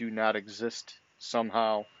caps do not exist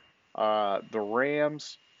somehow. The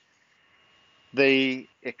Rams, they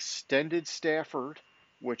extended Stafford,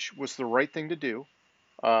 which was the right thing to do.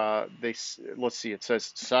 Let's see, it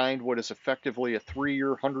says signed what is effectively a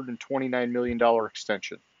 3-year, $129 million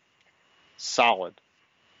extension. Solid.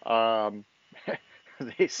 Um,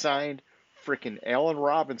 they signed freaking Allen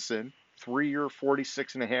Robinson, 3-year,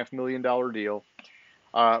 $46.5 million deal,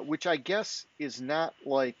 which I guess is not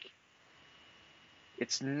like,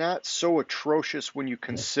 it's not so atrocious when you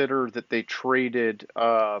consider that they traded,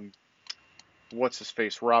 what's his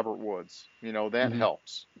face, Robert Woods. You know, that Mm-hmm.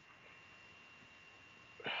 helps.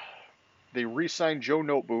 They re-signed Joe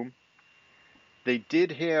Noteboom. They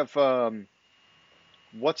did have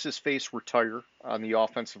what's his face retire on the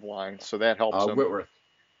offensive line, so that helps them. Whitworth.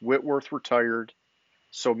 Whitworth retired,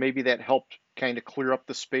 so maybe that helped kind of clear up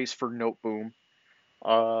the space for Noteboom.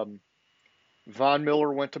 Von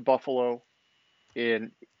Miller went to Buffalo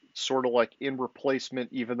in sort of like in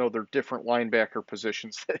replacement, even though they're different linebacker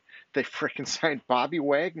positions. They freaking signed Bobby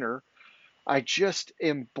Wagner. I just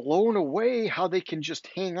am blown away how they can just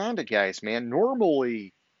hang on to guys, man.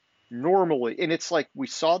 Normally, and it's like we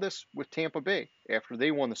saw this with Tampa Bay after they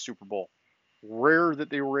won the Super Bowl. Rare that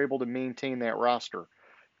they were able to maintain that roster.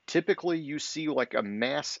 Typically, you see like a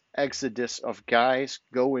mass exodus of guys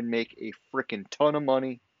go and make a freaking ton of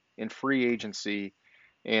money in free agency,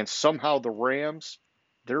 and somehow the Rams,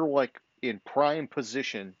 they're like in prime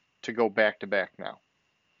position to go back to back now.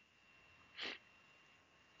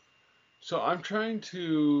 So I'm trying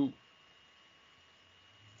to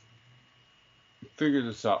figure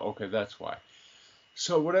this out. Okay, that's why.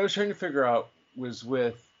 So what I was trying to figure out was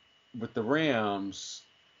with the Rams,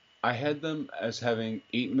 I had them as having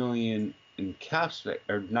 8 million in cap space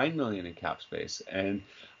or 9 million in cap space, and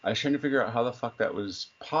I was trying to figure out how the fuck that was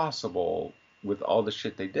possible with all the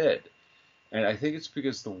shit they did. And I think it's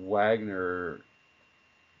because the Wagner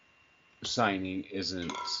signing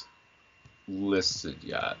isn't listed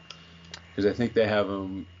yet, because I think they have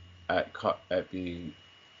them at being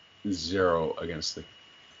 0 against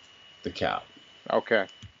the cap. Okay.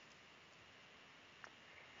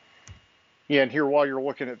 Yeah, and here while you're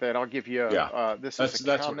looking at that, I'll give you this is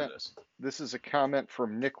a comment. What it is. This is a comment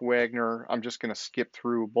from Nick Wagner. I'm just going to skip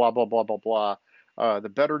through blah blah blah blah blah. The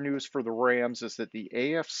better news for the Rams is that the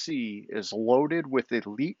AFC is loaded with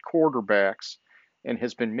elite quarterbacks and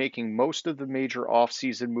has been making most of the major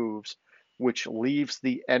offseason moves, which leaves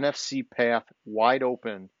the NFC path wide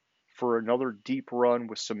open for another deep run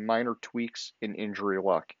with some minor tweaks in injury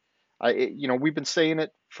luck. We've been saying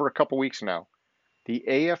it for a couple weeks now. The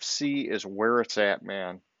AFC is where it's at,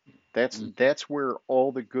 man. That's where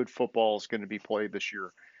all the good football is going to be played this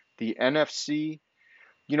year. The NFC,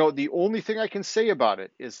 the only thing I can say about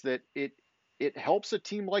it is that it helps a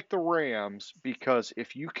team like the Rams because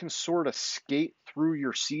if you can sort of skate through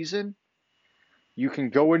your season, you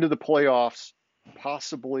can go into the playoffs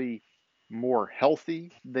possibly more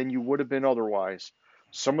healthy than you would have been otherwise.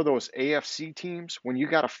 Some of those AFC teams, when you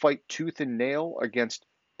got to fight tooth and nail against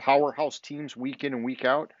powerhouse teams week in and week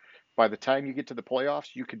out, by the time you get to the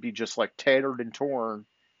playoffs, you could be just like tattered and torn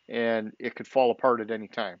and it could fall apart at any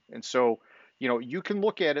time. And so, you can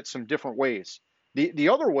look at it some different ways. The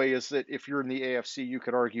other way is that if you're in the AFC, you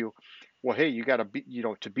could argue, well, hey, you got to be,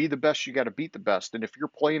 to be the best, you got to beat the best. And if you're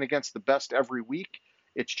playing against the best every week,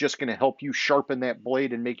 it's just going to help you sharpen that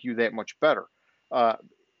blade and make you that much better.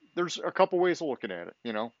 There's a couple ways of looking at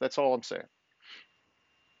it. That's all I'm saying.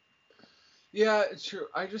 Yeah, it's true.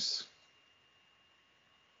 I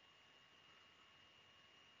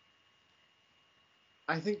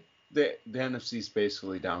think the NFC is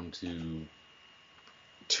basically down to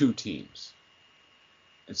 2 teams.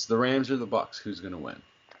 It's the Rams or the Bucks who's going to win.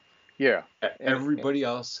 Yeah. Everybody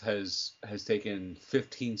else has taken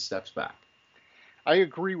 15 steps back. I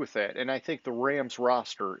agree with that, and I think the Rams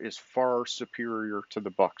roster is far superior to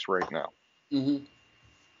the Bucks right now. Mm-hmm.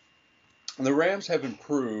 The Rams have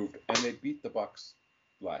improved, and they beat the Bucks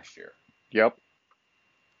last year. Yep.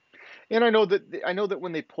 And I know that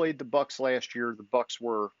when they played the Bucks last year, the Bucks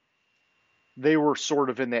were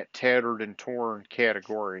sort of in that tattered and torn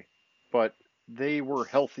category, but they were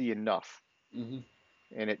healthy enough, mm-hmm.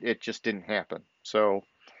 and it just didn't happen. So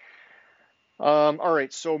All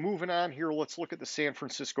right, so moving on here, let's look at the San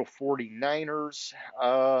Francisco 49ers.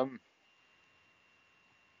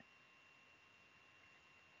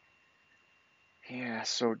 Yeah,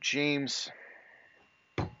 so James,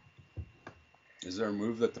 Is there a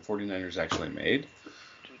move that the 49ers actually made?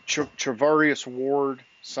 Travarius Ward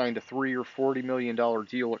signed a 3-year, $40 million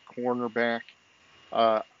deal at cornerback.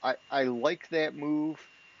 I like that move,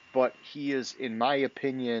 but he is, in my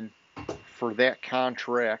opinion, for that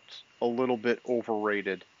contract, a little bit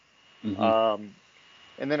overrated. Mm-hmm.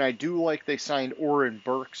 And then I do like they signed Oren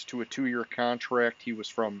Burks to a 2-year contract. He was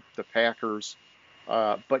from the Packers,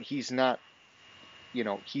 but he's not,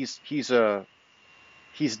 he's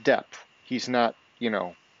depth. He's not,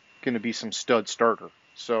 going to be some stud starter.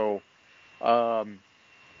 So, um,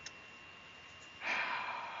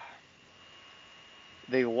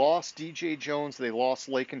 they lost DJ Jones. They lost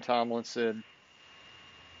Laken Tomlinson.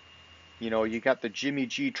 You got the Jimmy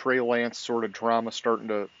G, Trey Lance sort of drama starting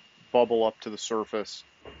to bubble up to the surface.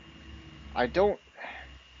 I don't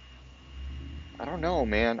know,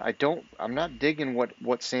 man. I'm not digging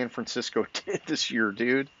what San Francisco did this year,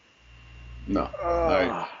 dude. No,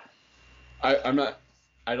 Uh, I'm not.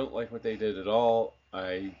 I don't like what they did at all.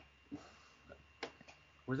 Were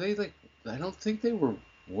they like? I don't think they were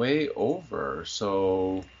way over.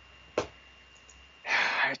 So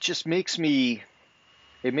it just makes me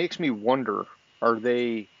wonder,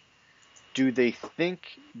 do they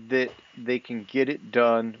think that they can get it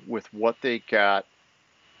done with what they got?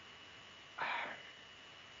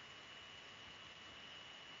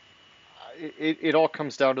 It all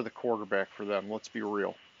comes down to the quarterback for them. Let's be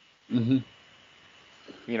real. hmm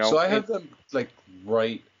You So know, I and have them like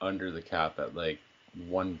right under the cap at like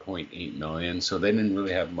 1.8 million. So they didn't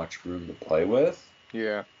really have much room to play with.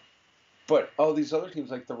 yeah, But all these other teams,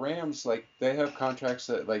 like the Rams, like they have contracts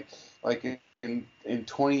that like in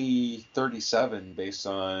 2037 based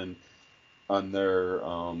on their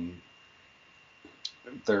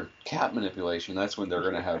cap manipulation. That's when they're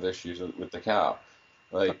going to have issues with the cap.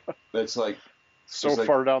 Like it's like so it's like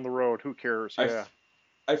far down the road, who cares? I Yeah.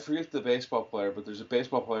 I forget the baseball player, but there's a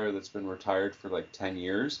baseball player that's been retired for like 10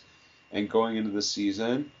 years, and going into the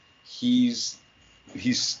season, he's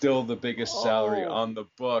he's still the biggest salary Oh, on the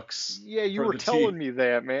books yeah, you for were the team. telling me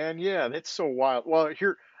that, man. Yeah, that's so wild. Well,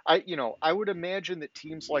 here, I would imagine that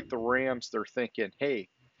teams like the Rams, they're thinking, hey,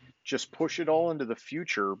 just push it all into the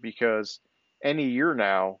future because any year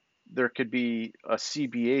now there could be a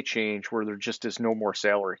CBA change where there just is no more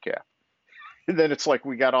salary cap. And then it's like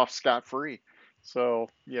we got off scot free. So,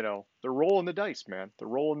 they're rolling the dice, man. They're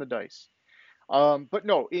rolling the dice. But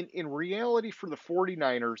no, in reality for the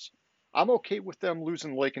 49ers, I'm okay with them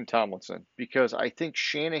losing Laken Tomlinson because I think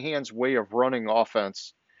Shanahan's way of running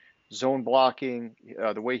offense, zone blocking,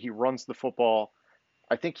 the way he runs the football,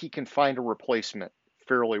 I think he can find a replacement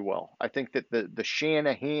fairly well. I think that the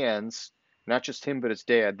Shanahans, not just him but his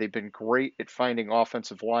dad, they've been great at finding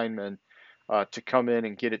offensive linemen to come in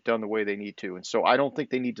and get it done the way they need to. And so I don't think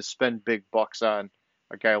they need to spend big bucks on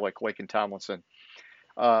a guy like Laken Tomlinson.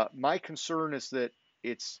 My concern is that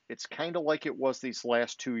it's kind of like it was these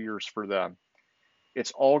last 2 years for them.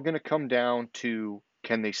 It's all going to come down to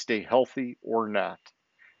can they stay healthy or not.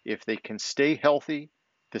 If they can stay healthy,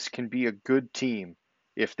 this can be a good team.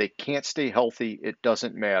 If they can't stay healthy, it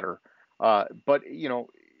doesn't matter. But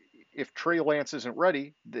if Trey Lance isn't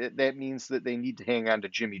ready, that means that they need to hang on to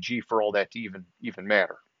Jimmy G for all that to even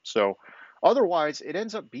matter. So otherwise, it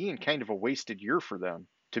ends up being kind of a wasted year for them,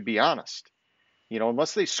 to be honest.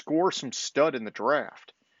 Unless they score some stud in the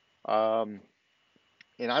draft. Um,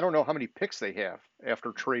 and I don't know how many picks they have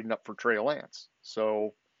after trading up for Trey Lance.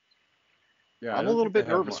 So Yeah, I I'm a don't little think they bit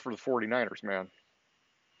have nervous much. for the 49ers, man.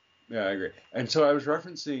 Yeah, I agree. And so I was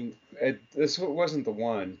referencing this wasn't the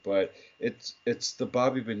one, but it's the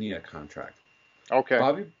Bobby Bonilla contract. Okay.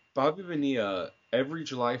 Bobby Bonilla every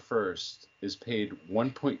July 1st is paid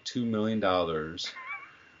 1.2 million dollars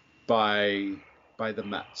by the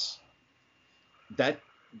Mets. That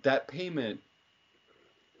that payment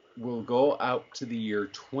will go out to the year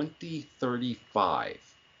 2035.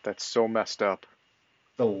 That's so messed up.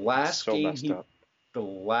 The That's last so game messed he up. the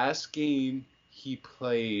last game he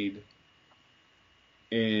played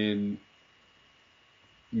in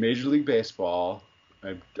Major League Baseball.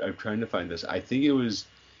 I'm trying to find this. I think it was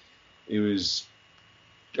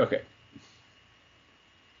okay.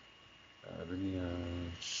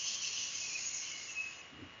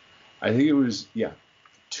 I think it was the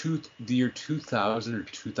year 2000 or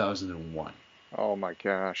 2001. Oh my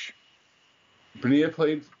gosh. Bonilla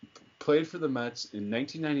played for the Mets in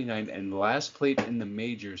 1999 and last played in the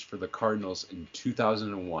majors for the Cardinals in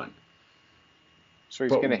 2001. So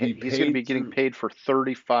but will be he's gonna be paid getting through. paid for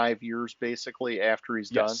 35 years basically after he's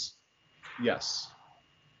done. Yes, yes.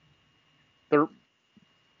 They're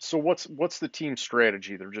So what's the team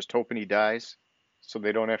strategy? They're just hoping he dies, so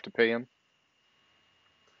they don't have to pay him.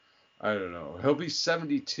 I don't know. He'll be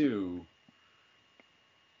 72,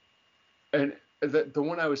 and the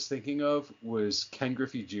one I was thinking of was Ken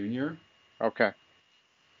Griffey Jr. Okay.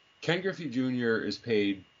 Ken Griffey Jr. is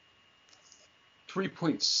paid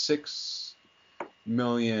 3.6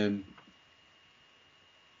 million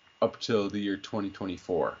up till the year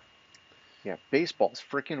 2024. Yeah, baseball's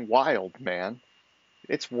freaking wild, man.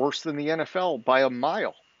 It's worse than the NFL by a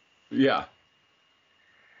mile. Yeah.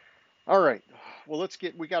 All right. Well,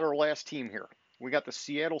 we got our last team here. We got the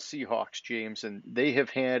Seattle Seahawks, James, and they have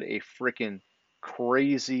had a freaking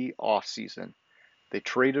crazy offseason. They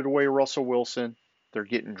traded away Russell Wilson. They're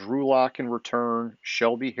getting Drew Lock in return,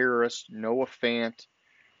 Shelby Harris, Noah Fant,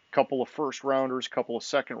 couple of first rounders, couple of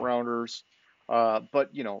second rounders. But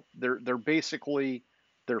they're basically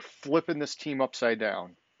they're flipping this team upside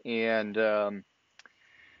down. And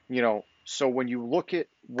so when you look at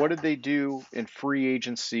what did they do in free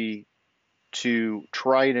agency to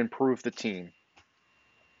try and improve the team?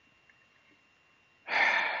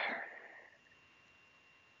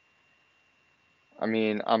 I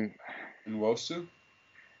mean, Nwosu?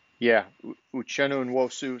 yeah, Uchenna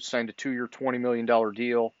Nwosu signed a 2-year, $20 million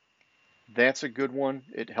deal. That's a good one.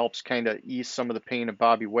 It helps kind of ease some of the pain of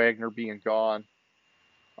Bobby Wagner being gone.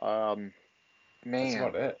 Um, That's man,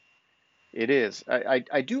 about it. it is.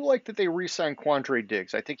 I do like that they re-signed Quandre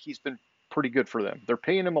Diggs. I think he's been pretty good for them. They're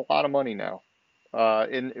paying him a lot of money now.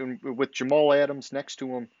 And with Jamal Adams next to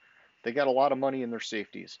him, they got a lot of money in their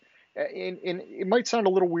safeties. And it might sound a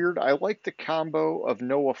little weird. I like the combo of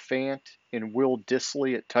Noah Fant and Will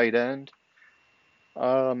Dissly at tight end.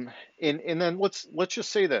 And then let's just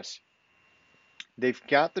say this. They've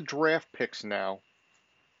got the draft picks now.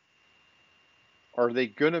 Are they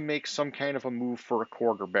going to make some kind of a move for a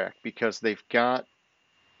quarterback? Because they've got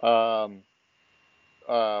um,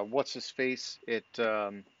 what's his face at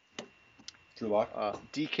Drew Lock?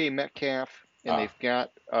 DK Metcalf, and Ah. they've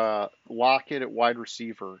got Lockett at wide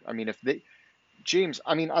receiver. I mean, James,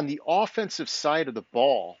 I mean, on the offensive side of the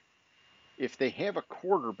ball, if they have a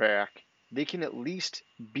quarterback, they can at least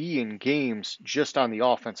be in games just on the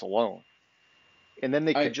offense alone. And then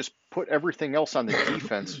they could just put everything else on the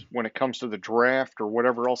defense when it comes to the draft or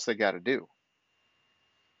whatever else they got to do.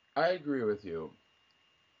 I agree with you.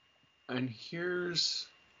 And here's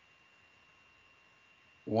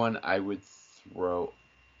one I would throw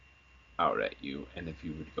out at you, and if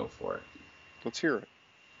you would go for it. Let's hear it.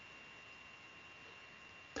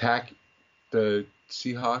 The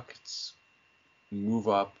Seahawks move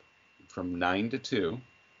up from 9-2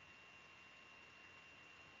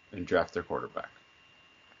 and draft their quarterback.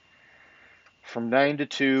 From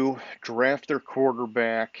 9-2, draft their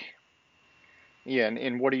quarterback. Yeah,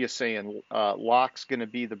 and what are you saying? Locke's going to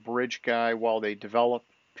be the bridge guy while they develop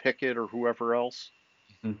Pickett or whoever else?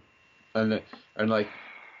 And like,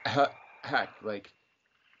 heck, like,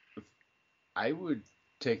 I would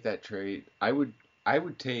take that trade. I would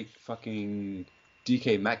take fucking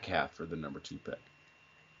DK Metcalf for the number 2 pick.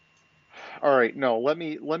 All right, no, let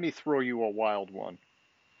me throw you a wild one.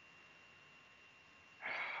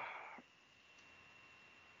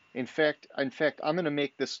 In fact, I'm going to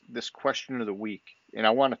make this question of the week, and I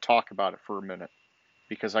want to talk about it for a minute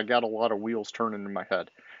because I got a lot of wheels turning in my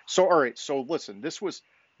head. So, all right, so listen, this was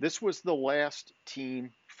the last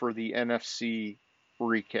team for the NFC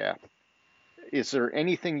recap. Is there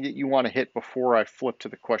anything that you want to hit before I flip to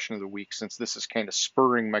the question of the week, since this is kind of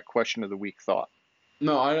spurring my question of the week thought?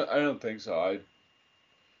 No, I don't think so.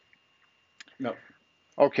 No.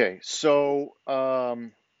 Okay, so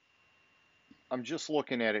I'm just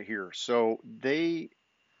looking at it here. So the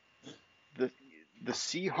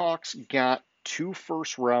Seahawks got 2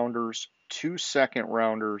 first rounders, 2 second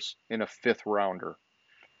rounders, and a 5th rounder.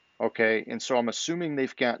 Okay, and so I'm assuming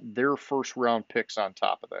they've got their first round picks on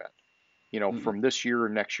top of that, from this year or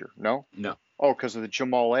next year. No? No. Oh, because of the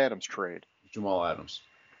Jamal Adams trade. Jamal Adams.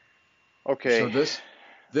 Okay. So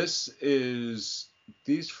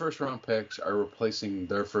these first round picks are replacing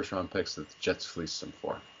their first round picks that the Jets fleeced them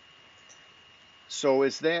for. So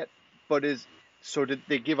did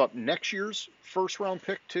they give up next year's first round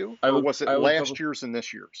pick too? Or was it last year's and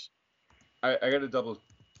this year's? I got to double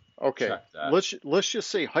check that. Let's just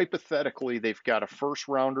say hypothetically they've got a first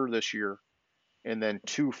rounder this year and then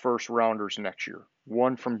 2 first rounders next year.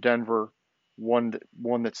 One from Denver, one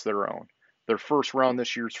that's their own. Their first round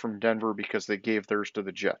this year is from Denver because they gave theirs to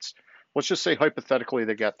the Jets. Let's just say hypothetically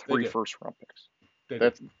they got 3 first round picks. They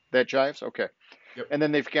do. That jives? Okay. Yep. And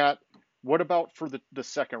then they've got, what about for the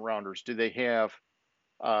second rounders? Do they have,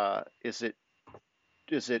 is it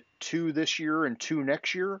two this year and two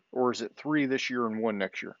next year, or is it three this year and one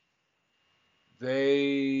next year?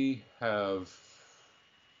 They have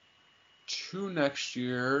 2 next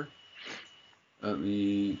year. Let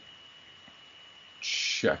me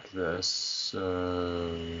check this.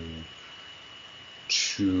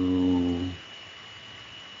 2.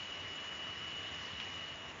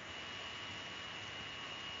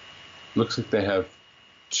 Looks like they have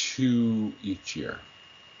 2 each year.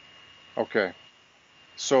 Okay.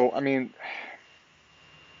 So, I mean,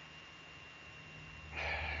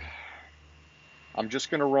 I'm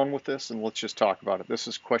just going to run with this and let's just talk about it. This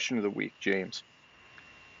is question of the week, James.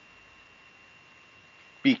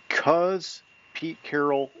 Because Pete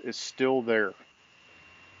Carroll is still there,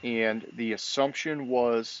 and the assumption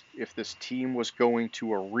was if this team was going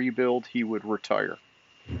to a rebuild, he would retire.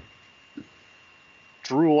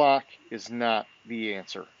 Drew Lock is not the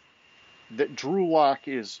answer. That Drew Lock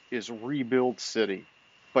is rebuild city,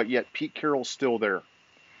 but yet Pete Carroll's still there.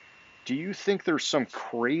 Do you think there's some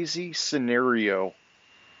crazy scenario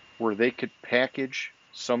where they could package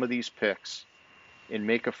some of these picks and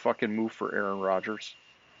make a fucking move for Aaron Rodgers?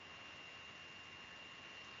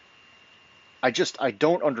 I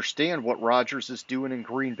don't understand what Rodgers is doing in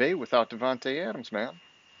Green Bay without Davante Adams, man.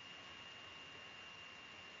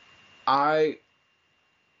 I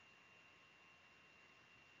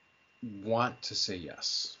want to say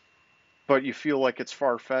yes. But you feel like it's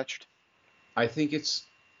far-fetched? I think it's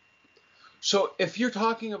so if you're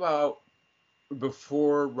talking about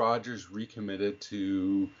before Rodgers recommitted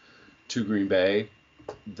to Green Bay,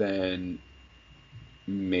 then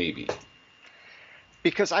maybe.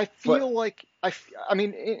 Because I But feel like I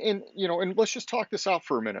mean, and let's just talk this out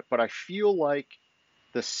for a minute. But I feel like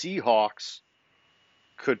the Seahawks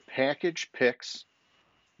could package picks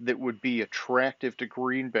that would be attractive to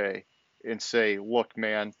Green Bay and say, look,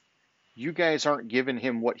 man, you guys aren't giving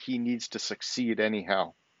him what he needs to succeed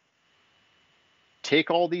anyhow.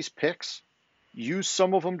 Take all these picks, use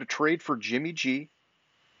some of them to trade for Jimmy G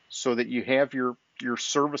so that you have your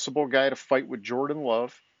serviceable guy to fight with Jordan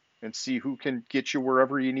Love and see who can get you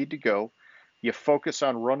wherever you need to go. You focus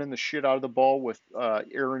on running the shit out of the ball with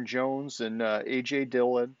Aaron Jones and A.J.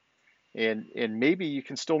 Dillon, and maybe you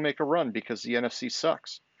can still make a run because the NFC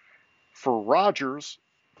sucks. For Rodgers,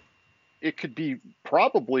 it could be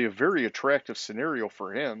probably a very attractive scenario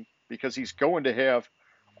for him because he's going to have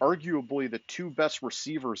arguably the two best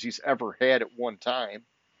receivers he's ever had at one time,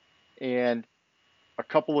 and a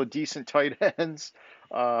couple of decent tight ends,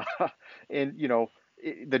 uh, and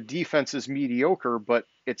the defense is mediocre, but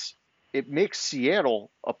it makes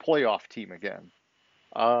Seattle a playoff team again,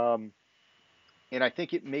 um, and I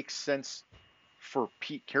think it makes sense for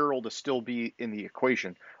Pete Carroll to still be in the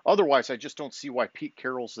equation. Otherwise, I just don't see why Pete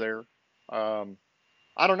Carroll's there. Um,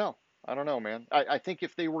 I don't know. I don't know, man. I think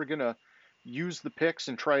if they were gonna use the picks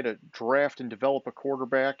and try to draft and develop a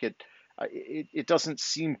quarterback, it doesn't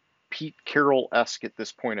seem Pete Carroll-esque at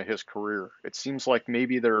this point of his career. It seems like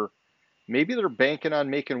maybe they're banking on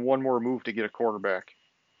making one more move to get a quarterback.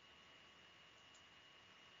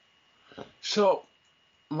 so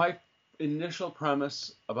my initial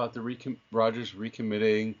premise about the Rodgers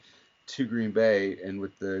recommitting to Green Bay and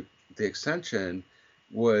with the extension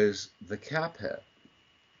was the cap hit.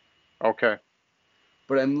 Okay.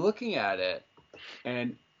 But I'm looking at it,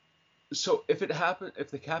 and so if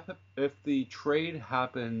the trade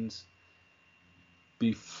happens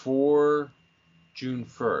before June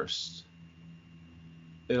 1st,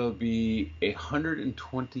 it'll be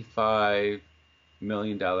 $125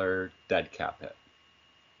 million dead cap hit.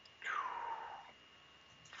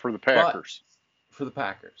 For the But Packers. for the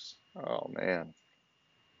Packers. Oh man.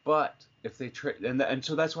 But if they trade, and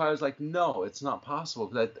so that's why I was like, no, it's not possible.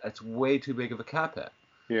 That's way too big of a cap hit.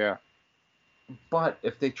 Yeah. But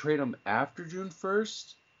if they trade him after June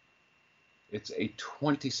 1st, it's a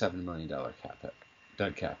 $27 million cap hit,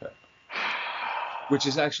 dead cap hit, which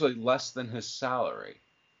is actually less than his salary.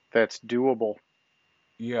 That's doable.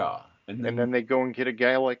 Yeah, And then they go and get a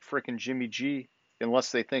guy like frickin' Jimmy G,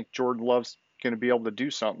 unless they think Jordan Love's going to be able to do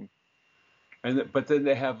something. But then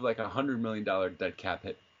they have like $100 million dead cap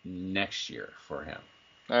hit next year for him.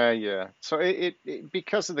 Yeah. So it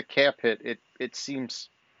because of the cap hit, it seems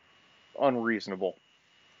unreasonable.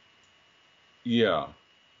 Yeah.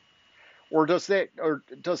 Or does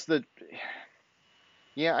the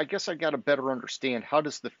yeah, I guess I got to better understand how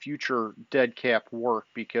does the future dead cap work,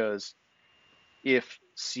 because if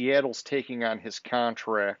Seattle's taking on his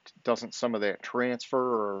contract, doesn't some of that transfer,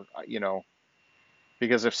 or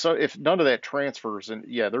Because if none of that transfers, and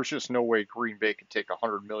yeah, there's just no way Green Bay can take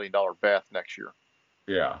 $100 million bath next year.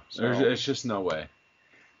 Yeah, So, there's just no way.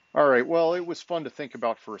 all right, well, it was fun to think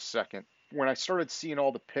about for a second. When I started seeing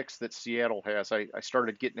all the picks that Seattle has, I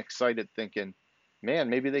started getting excited, thinking, man,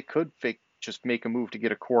 maybe they could just make a move to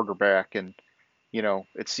get a quarterback. And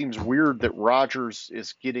it seems weird that Rodgers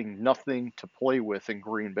is getting nothing to play with in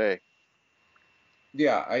Green Bay.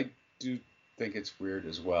 Yeah, I do think it's weird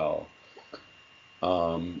as well.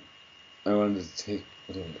 Um, I wanted to take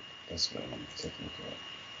that's what I wanted to take a look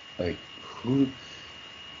at. Like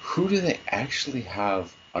who do they actually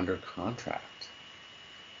have under contract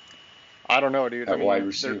I don't know, dude. I at wide mean,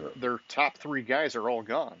 receiver? their top three guys are all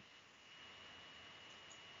gone.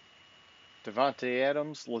 Devontae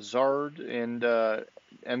Adams, Lazard, and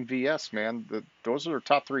MVS, man. Those are their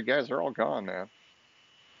top three guys. They're all gone, man.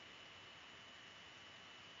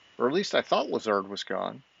 Or at least I thought Lazard was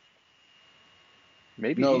gone.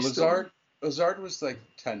 Maybe No, he's still. Lazard was like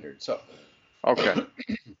tendered. So Okay.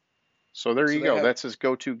 So there so you go. That's his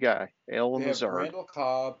go-to guy, they Allen have Lazard. Randall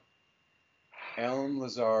Cobb, Allen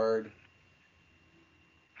Lazard.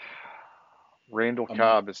 Randall Um,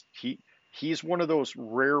 Cobb he's one of those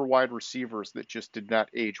rare wide receivers that just did not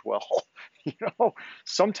age well. You know,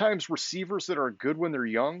 sometimes receivers that are good when they're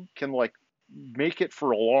young can like make it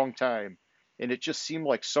for a long time. And it just seemed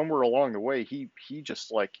like somewhere along the way he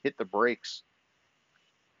just like hit the brakes.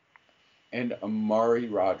 and Amari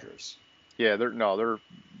Rogers. Yeah, they're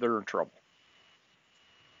in trouble.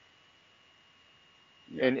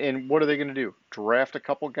 Yeah. And what are they going to do? Draft a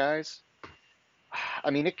couple guys? I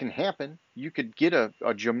mean, it can happen. You could get a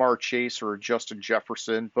Jamar Chase or a Justin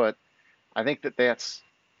Jefferson, but I think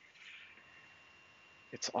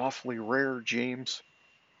it's awfully rare, James.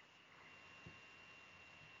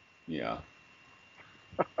 Yeah.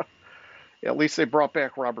 At least they brought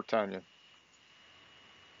back Robert Tonyan.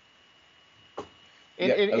 And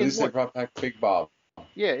Yeah, and, at and least they look, brought back Big Bob.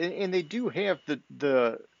 yeah, and they do have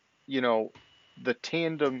the you know the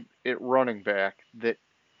tandem at running back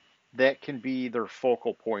that can be their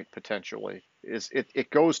focal point potentially. It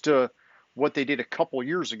goes to what they did a couple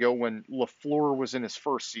years ago when LaFleur was in his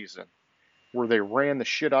first season, where they ran the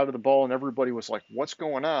shit out of the ball and everybody was like, "What's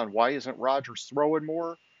going on? Why isn't Rodgers throwing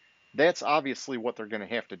more?" That's obviously what they're going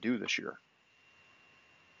to have to do this year.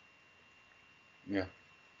 Yeah.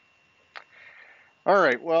 All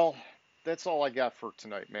right, well, that's all I got for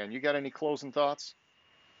tonight, man. You got any closing thoughts?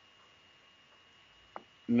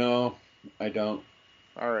 No, I don't.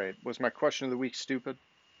 All right, was my question of the week stupid?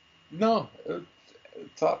 No,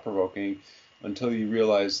 thought provoking until you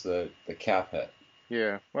realize the cap hit.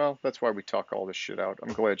 Yeah, well, that's why we talk all this shit out.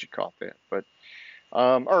 I'm glad you caught that. But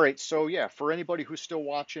all right, so yeah, for anybody who's still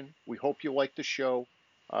watching, we hope you like the show.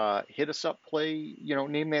 Hit us up,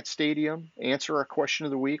 name that stadium, answer our question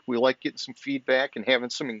of the week. We like getting some feedback and having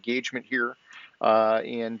some engagement here.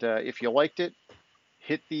 And if you liked it,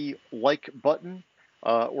 hit the like button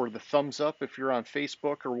or the thumbs up if you're on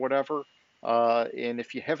Facebook or whatever. And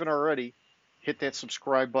if you haven't already, hit that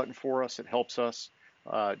subscribe button for us. It helps us.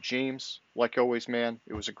 James, like always, man,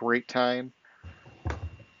 it was a great time.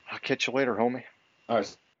 I'll catch you later, homie. All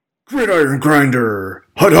right. Gridiron Grinder.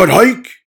 Hut, hut, hike.